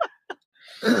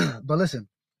 But listen,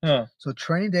 Huh. so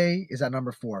Training Day is at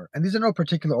number 4. And these are no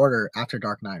particular order after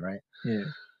Dark Knight, right? Yeah.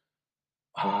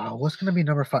 What's going to be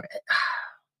number 5? It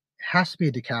has to be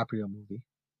a DiCaprio movie.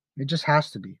 It just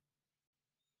has to be.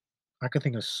 I could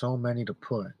think of so many to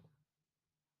put.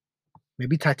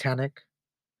 Maybe Titanic.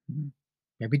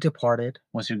 Maybe Departed.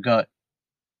 What's your gut?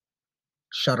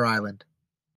 Shutter Island.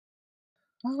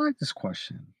 I like this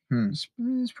question. Hmm.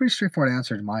 It's pretty straightforward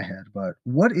answer in my head, but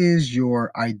what is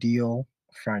your ideal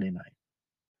Friday night?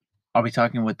 Are we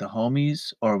talking with the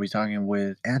homies or are we talking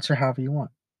with Answer however you want.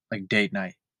 like date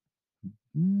night?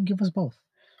 Give us both.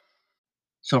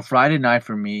 So Friday night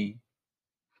for me,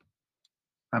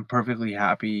 I'm perfectly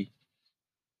happy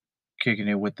kicking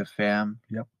it with the fam.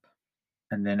 Yep.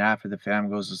 And then after the fam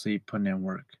goes to sleep, putting in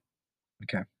work.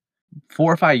 Okay.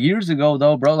 4 or 5 years ago,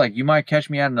 though, bro, like you might catch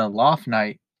me at a loft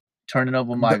night, turning up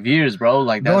with my viewers, bro.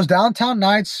 Like Those that. downtown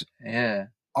nights Yeah.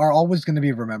 are always going to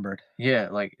be remembered. Yeah.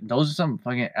 Like those are some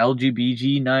fucking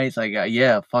LGBG nights. Like,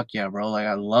 yeah, fuck yeah, bro. Like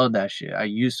I love that shit. I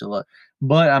used to love,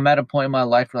 but I'm at a point in my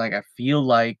life where like I feel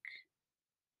like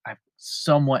I've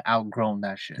somewhat outgrown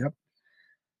that shit. Yep.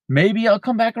 Maybe I'll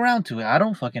come back around to it. I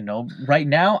don't fucking know. Right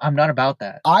now, I'm not about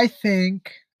that. I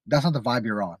think that's not the vibe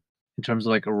you're on. In terms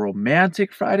of like a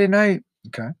romantic Friday night,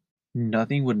 Okay.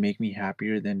 nothing would make me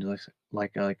happier than just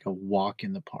like a walk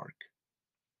in the park.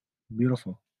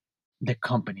 Beautiful. The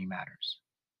company matters.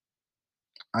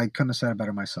 I couldn't have said it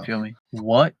better myself. Feel me?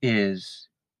 What is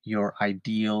your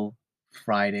ideal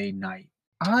Friday night?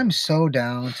 I'm so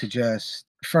down to just,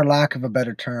 for lack of a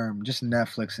better term, just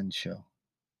Netflix and chill.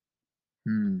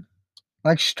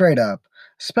 Like straight up.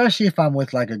 Especially if I'm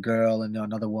with like a girl and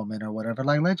another woman or whatever.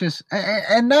 Like let's just,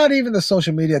 and not even the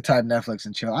social media type Netflix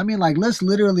and chill. I mean like let's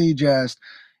literally just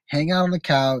hang out on the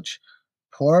couch,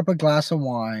 pour up a glass of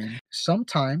wine.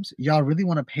 Sometimes y'all really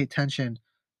want to pay attention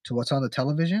to what's on the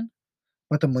television,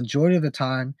 but the majority of the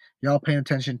time y'all paying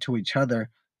attention to each other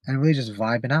and really just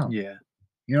vibing out. Yeah.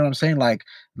 You know what I'm saying? Like,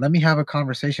 let me have a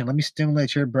conversation. Let me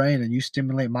stimulate your brain and you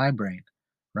stimulate my brain,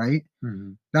 right?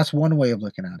 Mm-hmm. That's one way of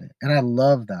looking at it. And I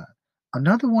love that.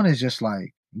 Another one is just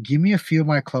like, give me a few of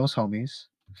my close homies,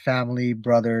 family,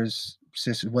 brothers,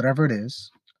 sisters, whatever it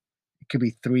is. It could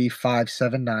be 3, 5,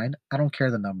 7, 9. I don't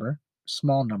care the number.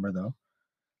 Small number though.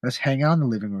 Let's hang out in the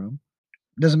living room.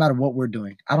 It doesn't matter what we're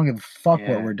doing. I don't give a fuck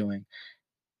what we're doing.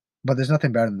 But there's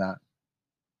nothing better than that.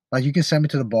 Like you can send me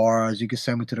to the bars, you can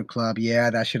send me to the club. Yeah,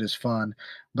 that shit is fun.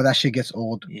 But that shit gets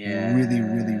old really,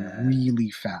 really, really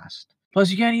fast. Plus,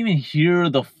 you can't even hear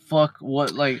the fuck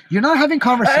what like. You're not having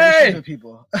conversations with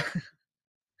people.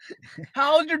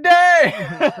 How's your day?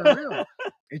 For real.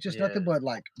 It's just Yeah. nothing but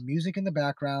like music in the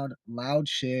background, loud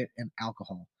shit, and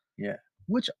alcohol. Yeah.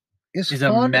 Which is It's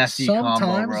a fun messy combo,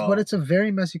 sometimes, bro. but it's a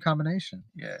very messy combination.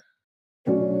 Yeah.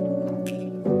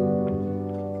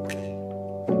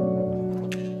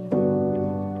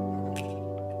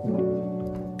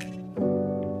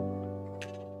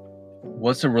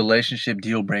 What's a relationship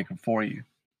deal breaker for you?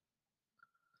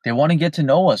 They want to get to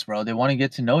know us, bro. They want to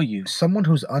get to know you. Someone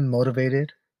who's unmotivated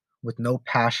with no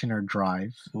passion or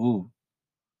drive. Ooh.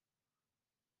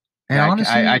 And Yeah,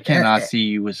 honestly, I cannot see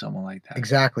you with someone like that.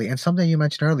 Exactly. And something you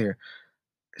mentioned earlier,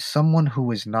 someone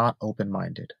who is not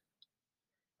open-minded.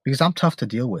 Because I'm tough to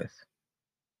deal with.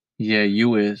 Yeah,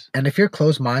 you is. And if you're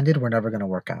closed-minded, we're never going to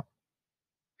work out.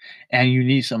 And you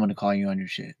need someone to call you on your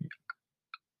shit.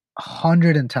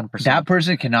 110%. That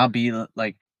person cannot be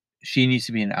like, she needs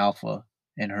to be an alpha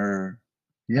in her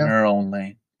own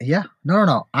lane. Yeah.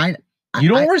 No. You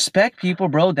don't respect people,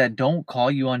 bro, that don't call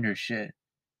you on your shit.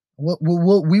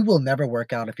 We will never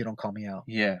work out if you don't call me out.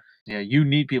 Yeah. Yeah. You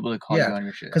need people to call you on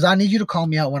your shit. Because I need you to call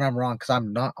me out when I'm wrong, because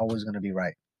I'm not always going to be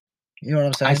right. You know what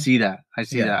I'm saying? I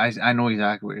see that. I know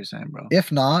exactly what you're saying, bro.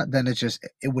 If not, then it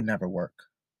would never work.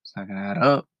 It's not going to add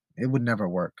up. It would never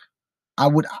work.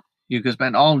 You could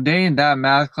spend all day in that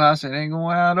math class. It ain't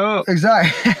going to add up.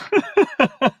 Exactly.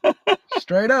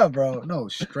 Straight up, bro. No,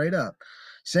 straight up.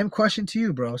 Same question to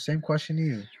you, bro. Same question to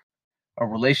you. A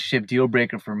relationship deal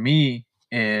breaker for me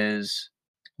is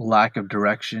lack of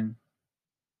direction,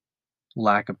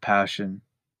 lack of passion,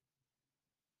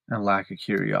 and lack of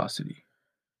curiosity.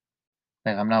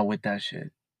 Like, I'm not with that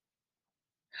shit.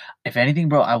 If anything,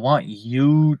 bro, I want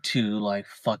you to like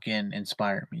fucking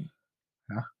inspire me.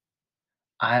 Huh?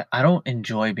 I don't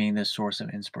enjoy being the source of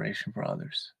inspiration for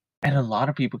others. And a lot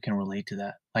of people can relate to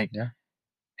that. Like,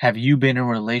 have you been in a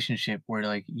relationship where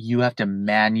like you have to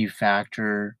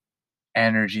manufacture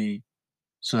energy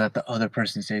so that the other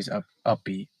person stays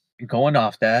upbeat? Going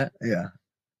off that,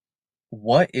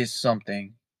 what is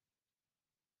something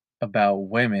about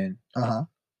women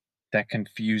that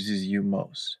confuses you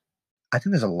most? I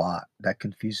think there's a lot that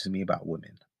confuses me about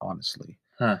women, honestly.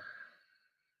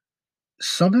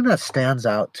 Something that stands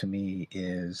out to me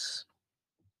is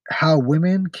how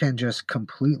women can just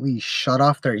completely shut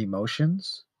off their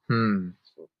emotions and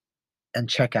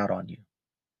check out on you.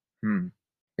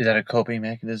 Is that a coping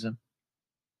mechanism?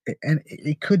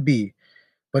 It could be,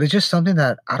 but it's just something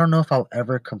that I don't know if I'll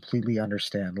ever completely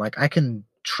understand. Like, I can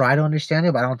try to understand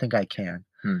it, but I don't think I can.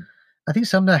 I think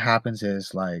something that happens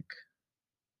is like,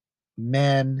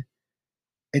 men,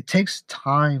 it takes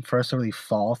time for us to really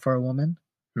fall for a woman.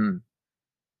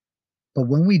 But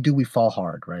when we do, we fall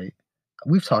hard, right?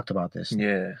 We've talked about this.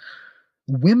 Yeah.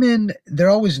 Women,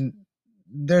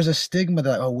 there's a stigma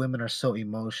that, oh, women are so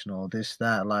emotional, this,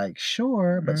 that, like,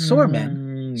 sure, but so are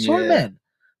men. So are men.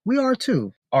 We are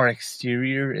too. Our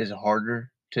exterior is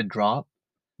harder to drop.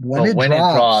 When it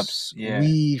drops,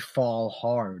 we fall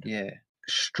hard. Yeah.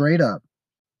 Straight up.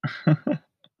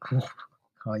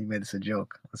 Oh, you made this a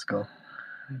joke. Let's go.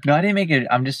 No, I didn't make it.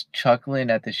 I'm just chuckling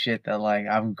at the shit that like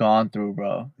I've gone through,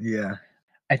 bro. Yeah.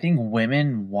 I think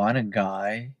women want a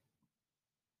guy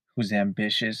who's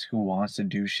ambitious, who wants to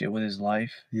do shit with his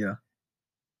life. Yeah.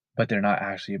 But they're not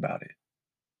actually about it.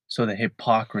 So the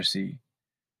hypocrisy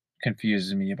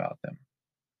confuses me about them.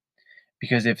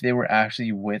 Because if they were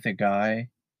actually with a guy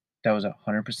that was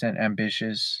 100%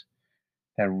 ambitious,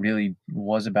 that really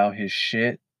was about his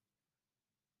shit,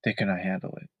 they cannot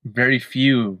handle it. Very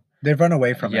few. They've run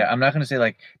away from it. Yeah, I'm not going to say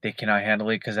like they cannot handle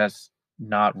it because that's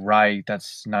not right.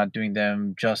 That's not doing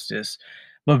them justice.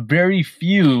 But very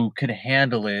few could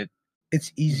handle it.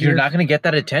 It's easier. You're not going to get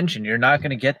that attention. You're not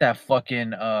going to get that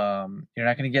fucking, you're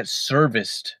not going to get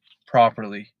serviced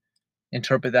properly.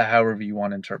 Interpret that however you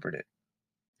want to interpret it.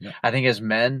 Yeah. I think as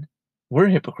men, we're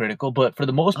hypocritical, but for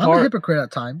the most part, I'm a hypocrite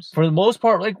at times. For the most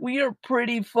part, like, we are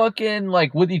pretty fucking,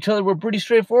 like, with each other, we're pretty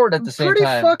straightforward at the same time.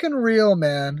 Pretty fucking real,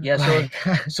 man. Yeah,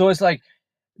 so it's like,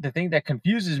 the thing that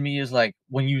confuses me is, like,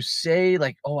 when you say,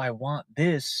 like, oh, I want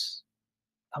this,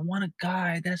 I want a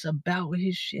guy that's about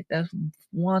his shit, that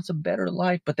wants a better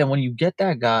life, but then when you get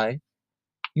that guy,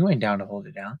 you ain't down to hold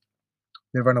it down.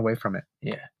 They run away from it.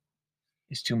 Yeah.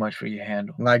 It's too much for you to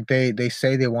handle. Like they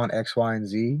say they want X, Y, and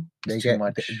Z. They it's get too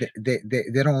much.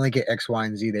 They don't only get X, Y,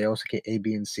 and Z. They also get A,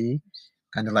 B, and C.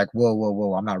 And they're like,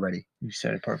 whoa, I'm not ready. You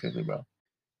said it perfectly, bro.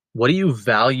 What do you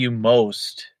value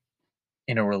most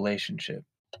in a relationship?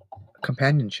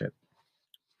 Companionship.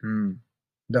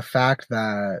 The fact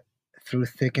that through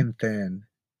thick and thin,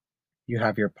 you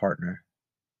have your partner.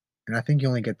 And I think you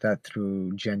only get that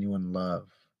through genuine love.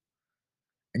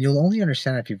 And you'll only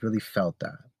understand if you've really felt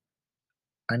that.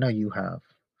 I know you have.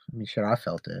 I mean, shit, I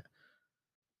felt it.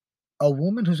 A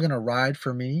woman who's going to ride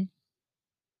for me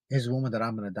is a woman that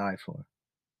I'm going to die for.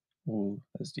 Ooh,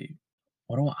 that's deep.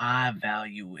 What do I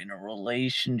value in a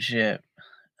relationship?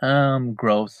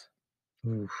 Growth.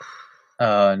 Oof.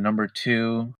 Number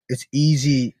 2. It's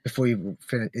easy, before you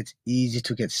finish, it's easy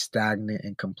to get stagnant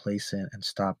and complacent and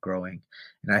stop growing.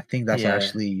 And I think that's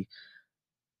actually...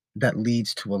 that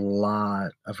leads to a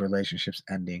lot of relationships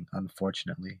ending,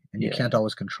 unfortunately. And you can't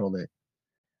always control it.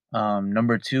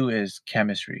 Number 2 is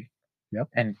chemistry. Yep.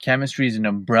 And chemistry is an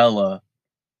umbrella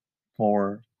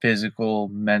for physical,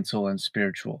 mental, and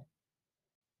spiritual.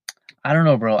 I don't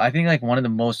know, bro. I think like one of the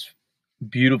most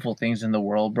beautiful things in the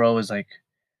world, bro, is like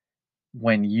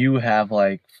when you have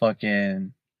like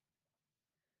fucking...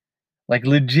 Like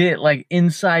legit, like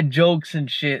inside jokes and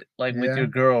shit, like with Yeah. your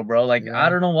girl, bro. Like Yeah. I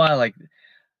don't know why, like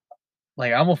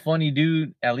I'm a funny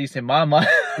dude, at least in my mind.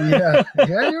 Yeah.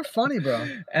 Yeah, you're funny, bro.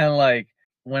 And like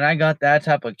when I got that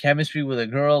type of chemistry with a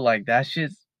girl, like that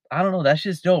shit's I don't know, that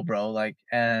shit's dope, bro. Like,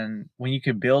 and when you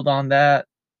can build on that,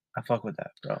 I fuck with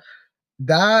that, bro.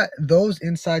 Those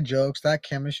inside jokes, that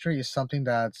chemistry is something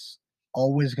that's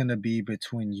always gonna be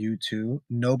between you two.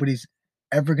 Nobody's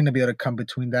ever gonna be able to come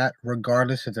between that,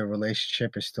 regardless if the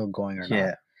relationship is still going or Yeah.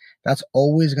 not. That's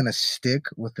always gonna stick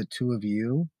with the two of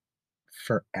you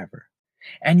forever.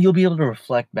 And you'll be able to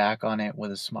reflect back on it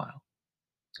with a smile.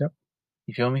 Yep.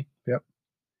 You feel me? Yep.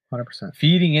 100%.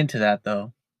 Feeding into that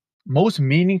though, most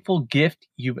meaningful gift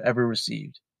you've ever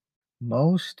received.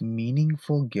 Most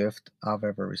meaningful gift I've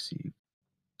ever received.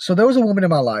 So there was a woman in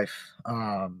my life.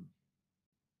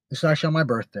 This was actually on my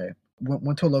birthday.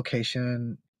 Went to a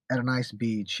location at a nice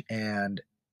beach, and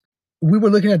we were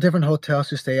looking at different hotels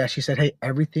to stay at. She said, "Hey,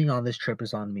 everything on this trip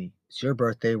is on me. It's your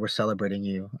birthday. We're celebrating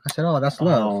you." I said, "Oh, that's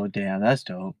love." Oh, damn, that's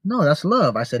dope. No, that's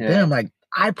love. I said, Yeah. "Damn, like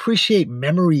I appreciate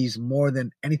memories more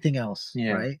than anything else,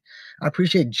 Yeah. right? I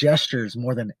appreciate gestures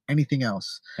more than anything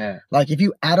else. Yeah. Like if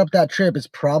you add up that trip, it's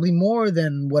probably more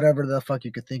than whatever the fuck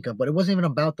you could think of, but it wasn't even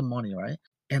about the money, right?"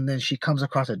 And then she comes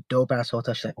across a dope ass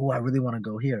hotel. She's like, "Oh, I really want to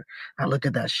go here." I look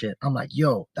at that shit. I'm like,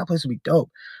 "Yo, that place would be dope."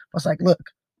 I was like,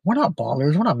 "Look, we're not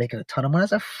ballers. We're not making a ton of money." I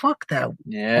said, "Fuck that.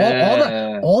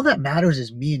 Yeah. All that matters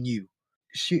is me and you."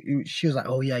 She was like,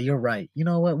 "Oh yeah, you're right. You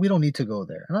know what? We don't need to go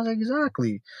there." And I was like,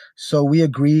 "Exactly." So we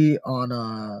agree on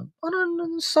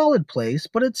a solid place,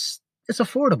 but it's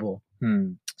affordable.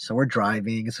 So we're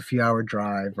driving. It's a few hour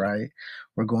drive, right?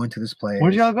 We're going to this place.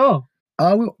 Where'd y'all go?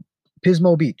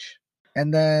 Pismo Beach.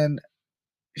 And then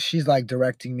she's like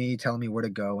directing me, telling me where to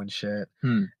go and shit.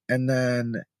 And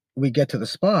then we get to the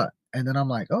spot, and then I'm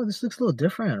like, "Oh, this looks a little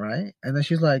different, right?" And then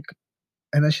she's like,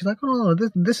 "Oh no,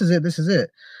 this is it. This is it."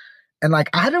 And like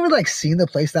I hadn't really like seen the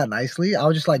place that nicely. I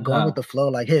was just like going with the flow,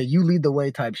 like, "Hey, you lead the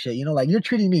way," type shit. You know, like you're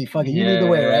treating me, fuck it, you lead the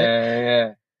way, right?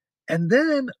 Yeah. And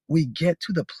then we get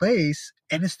to the place,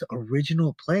 and it's the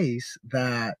original place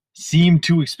that Seemed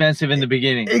too expensive in the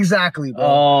beginning. exactly, bro.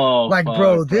 Oh, Like, fuck,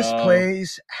 bro, this bro.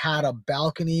 place had a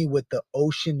balcony with the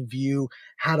ocean view,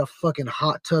 had a fucking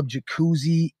hot tub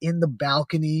jacuzzi in the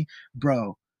balcony,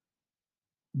 bro.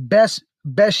 Best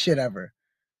shit ever.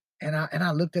 And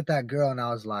I looked at that girl and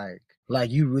I was like,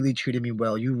 you really treated me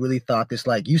well. You really thought this,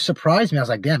 like, you surprised me. I was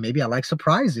like, damn, maybe I like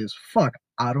surprises. Fuck,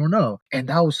 I don't know. And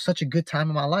that was such a good time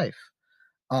in my life.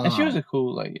 And she was a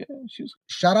cool, like, yeah, she was.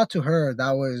 Shout out to her.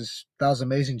 That was an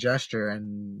amazing gesture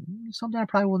and something I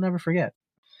probably will never forget.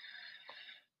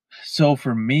 So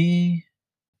for me,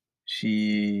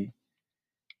 she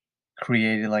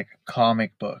created like a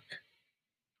comic book,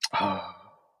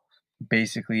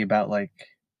 basically about like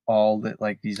all the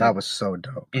like these. That like, was so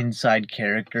dope. Inside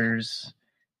characters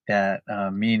that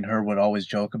me and her would always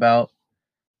joke about.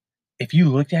 If you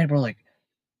looked at it, bro, like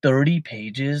 30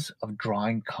 pages of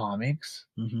drawing comics.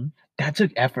 That took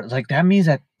effort. Like that means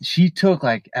that she took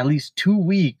like at least 2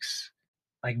 weeks,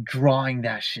 like drawing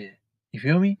that shit. You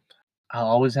feel me? I'll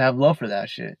always have love for that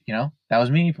shit. You know, that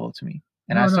was meaningful to me,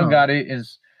 and I still got it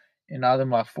in either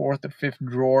my 4th or 5th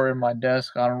drawer in my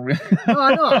desk. I don't really. No,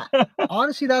 I know.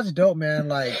 Honestly, that's dope, man.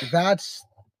 Like that's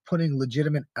putting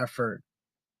legitimate effort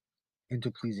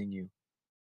into pleasing you.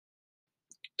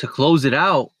 To close it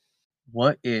out,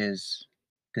 what is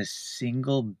the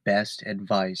single best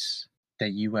advice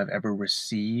that you have ever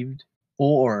received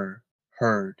or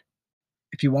heard?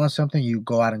 If you want something, you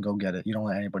go out and go get it. You don't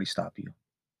let anybody stop you.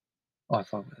 Oh, I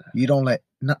fuck with that. You don't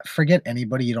forget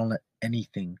anybody. You don't let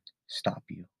anything stop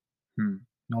you.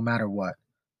 No matter what.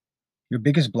 Your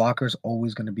biggest blocker is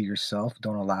always going to be yourself.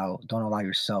 Don't allow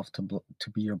yourself to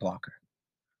be your blocker.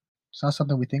 It's not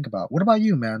something we think about. What about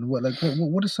you, man? What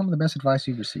is some of the best advice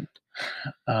you've received?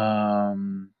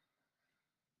 On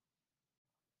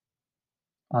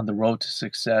the road to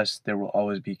success, there will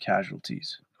always be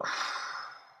casualties.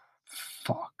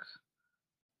 Fuck.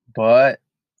 But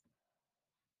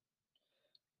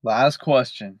last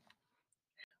question.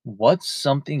 What's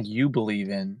something you believe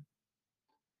in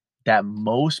that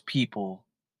most people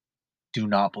do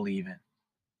not believe in?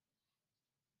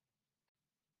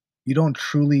 You don't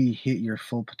truly hit your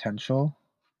full potential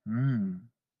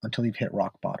until you've hit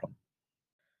rock bottom.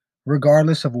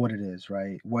 Regardless of what it is,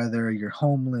 right? Whether you're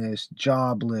homeless,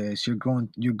 jobless, you're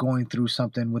going through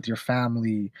something with your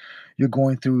family, you're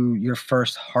going through your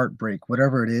first heartbreak,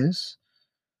 whatever it is,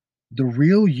 the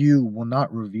real you will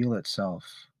not reveal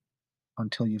itself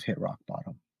until you've hit rock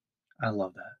bottom. I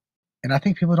love that. And I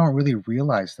think people don't really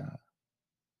realize that.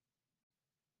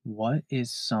 What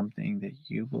is something that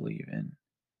you believe in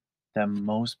that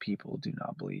most people do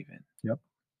not believe in? Yep.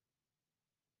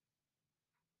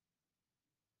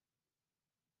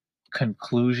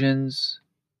 Conclusions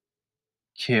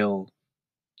kill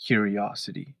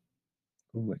curiosity.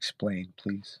 Ooh, explain,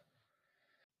 please.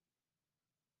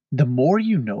 The more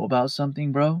you know about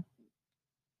something, bro,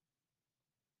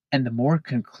 and the more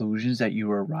conclusions that you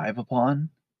arrive upon,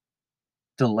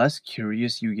 the less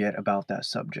curious you get about that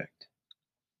subject.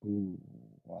 Ooh,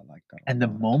 I like that. And the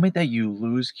moment that you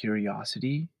lose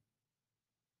curiosity,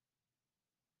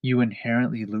 you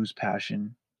inherently lose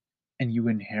passion and you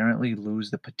inherently lose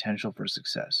the potential for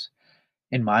success.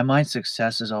 In my mind,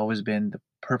 success has always been the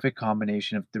perfect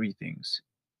combination of three things: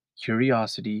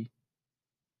 curiosity,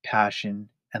 passion,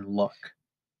 and luck.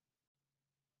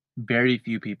 Very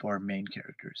few people are main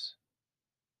characters.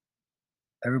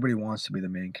 Everybody wants to be the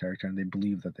main character, and they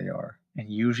believe that they are. And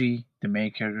usually, the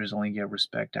main characters only get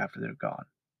respect after they're gone.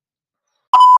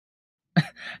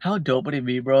 How dope would it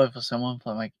be, bro, if someone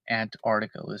from like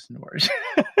Antarctica listened to our shit?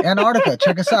 Antarctica,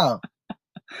 check us out.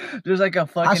 There's like a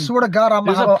fucking. I swear to God, I'm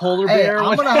there's gonna have a polar bear.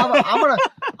 I'm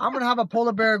gonna have a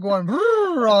polar bear going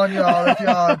on y'all if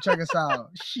y'all check us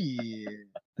out. Shit.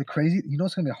 The crazy, you know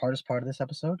what's gonna be the hardest part of this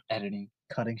episode? Editing.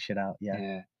 Cutting shit out. Yeah.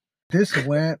 Yeah. This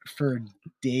went for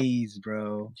days,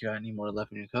 bro. Do you got any more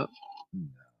left in your cup? No.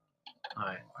 All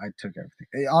right. I took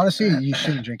everything. Honestly, you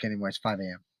shouldn't drink anymore. It's 5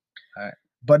 a.m. All right.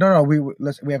 But no, we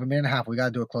have a minute and a half. We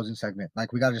gotta do a closing segment.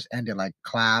 Like we gotta just end it, like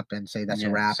clap and say that's a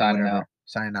wrap. Signing out.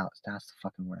 Signing out. That's the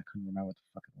fucking word. I couldn't remember what the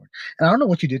fucking word. And I don't know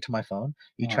what you did to my phone.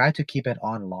 You What? tried to keep it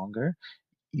on longer.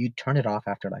 You turn it off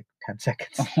after like 10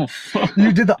 seconds. Oh, fuck.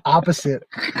 You did the opposite.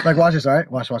 Like watch this, all right?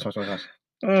 Watch. 10,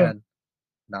 9.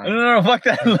 No, fuck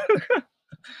that.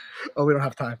 Oh, we don't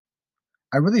have time.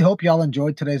 I really hope y'all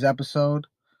enjoyed today's episode.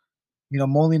 You know,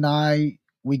 Molly and I,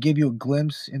 we gave you a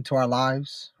glimpse into our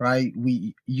lives, right?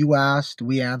 You asked,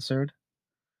 we answered.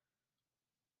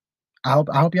 I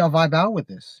hope y'all vibe out with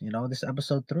this. You know, this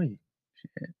episode 3.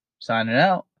 Signing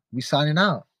out. We signing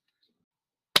out.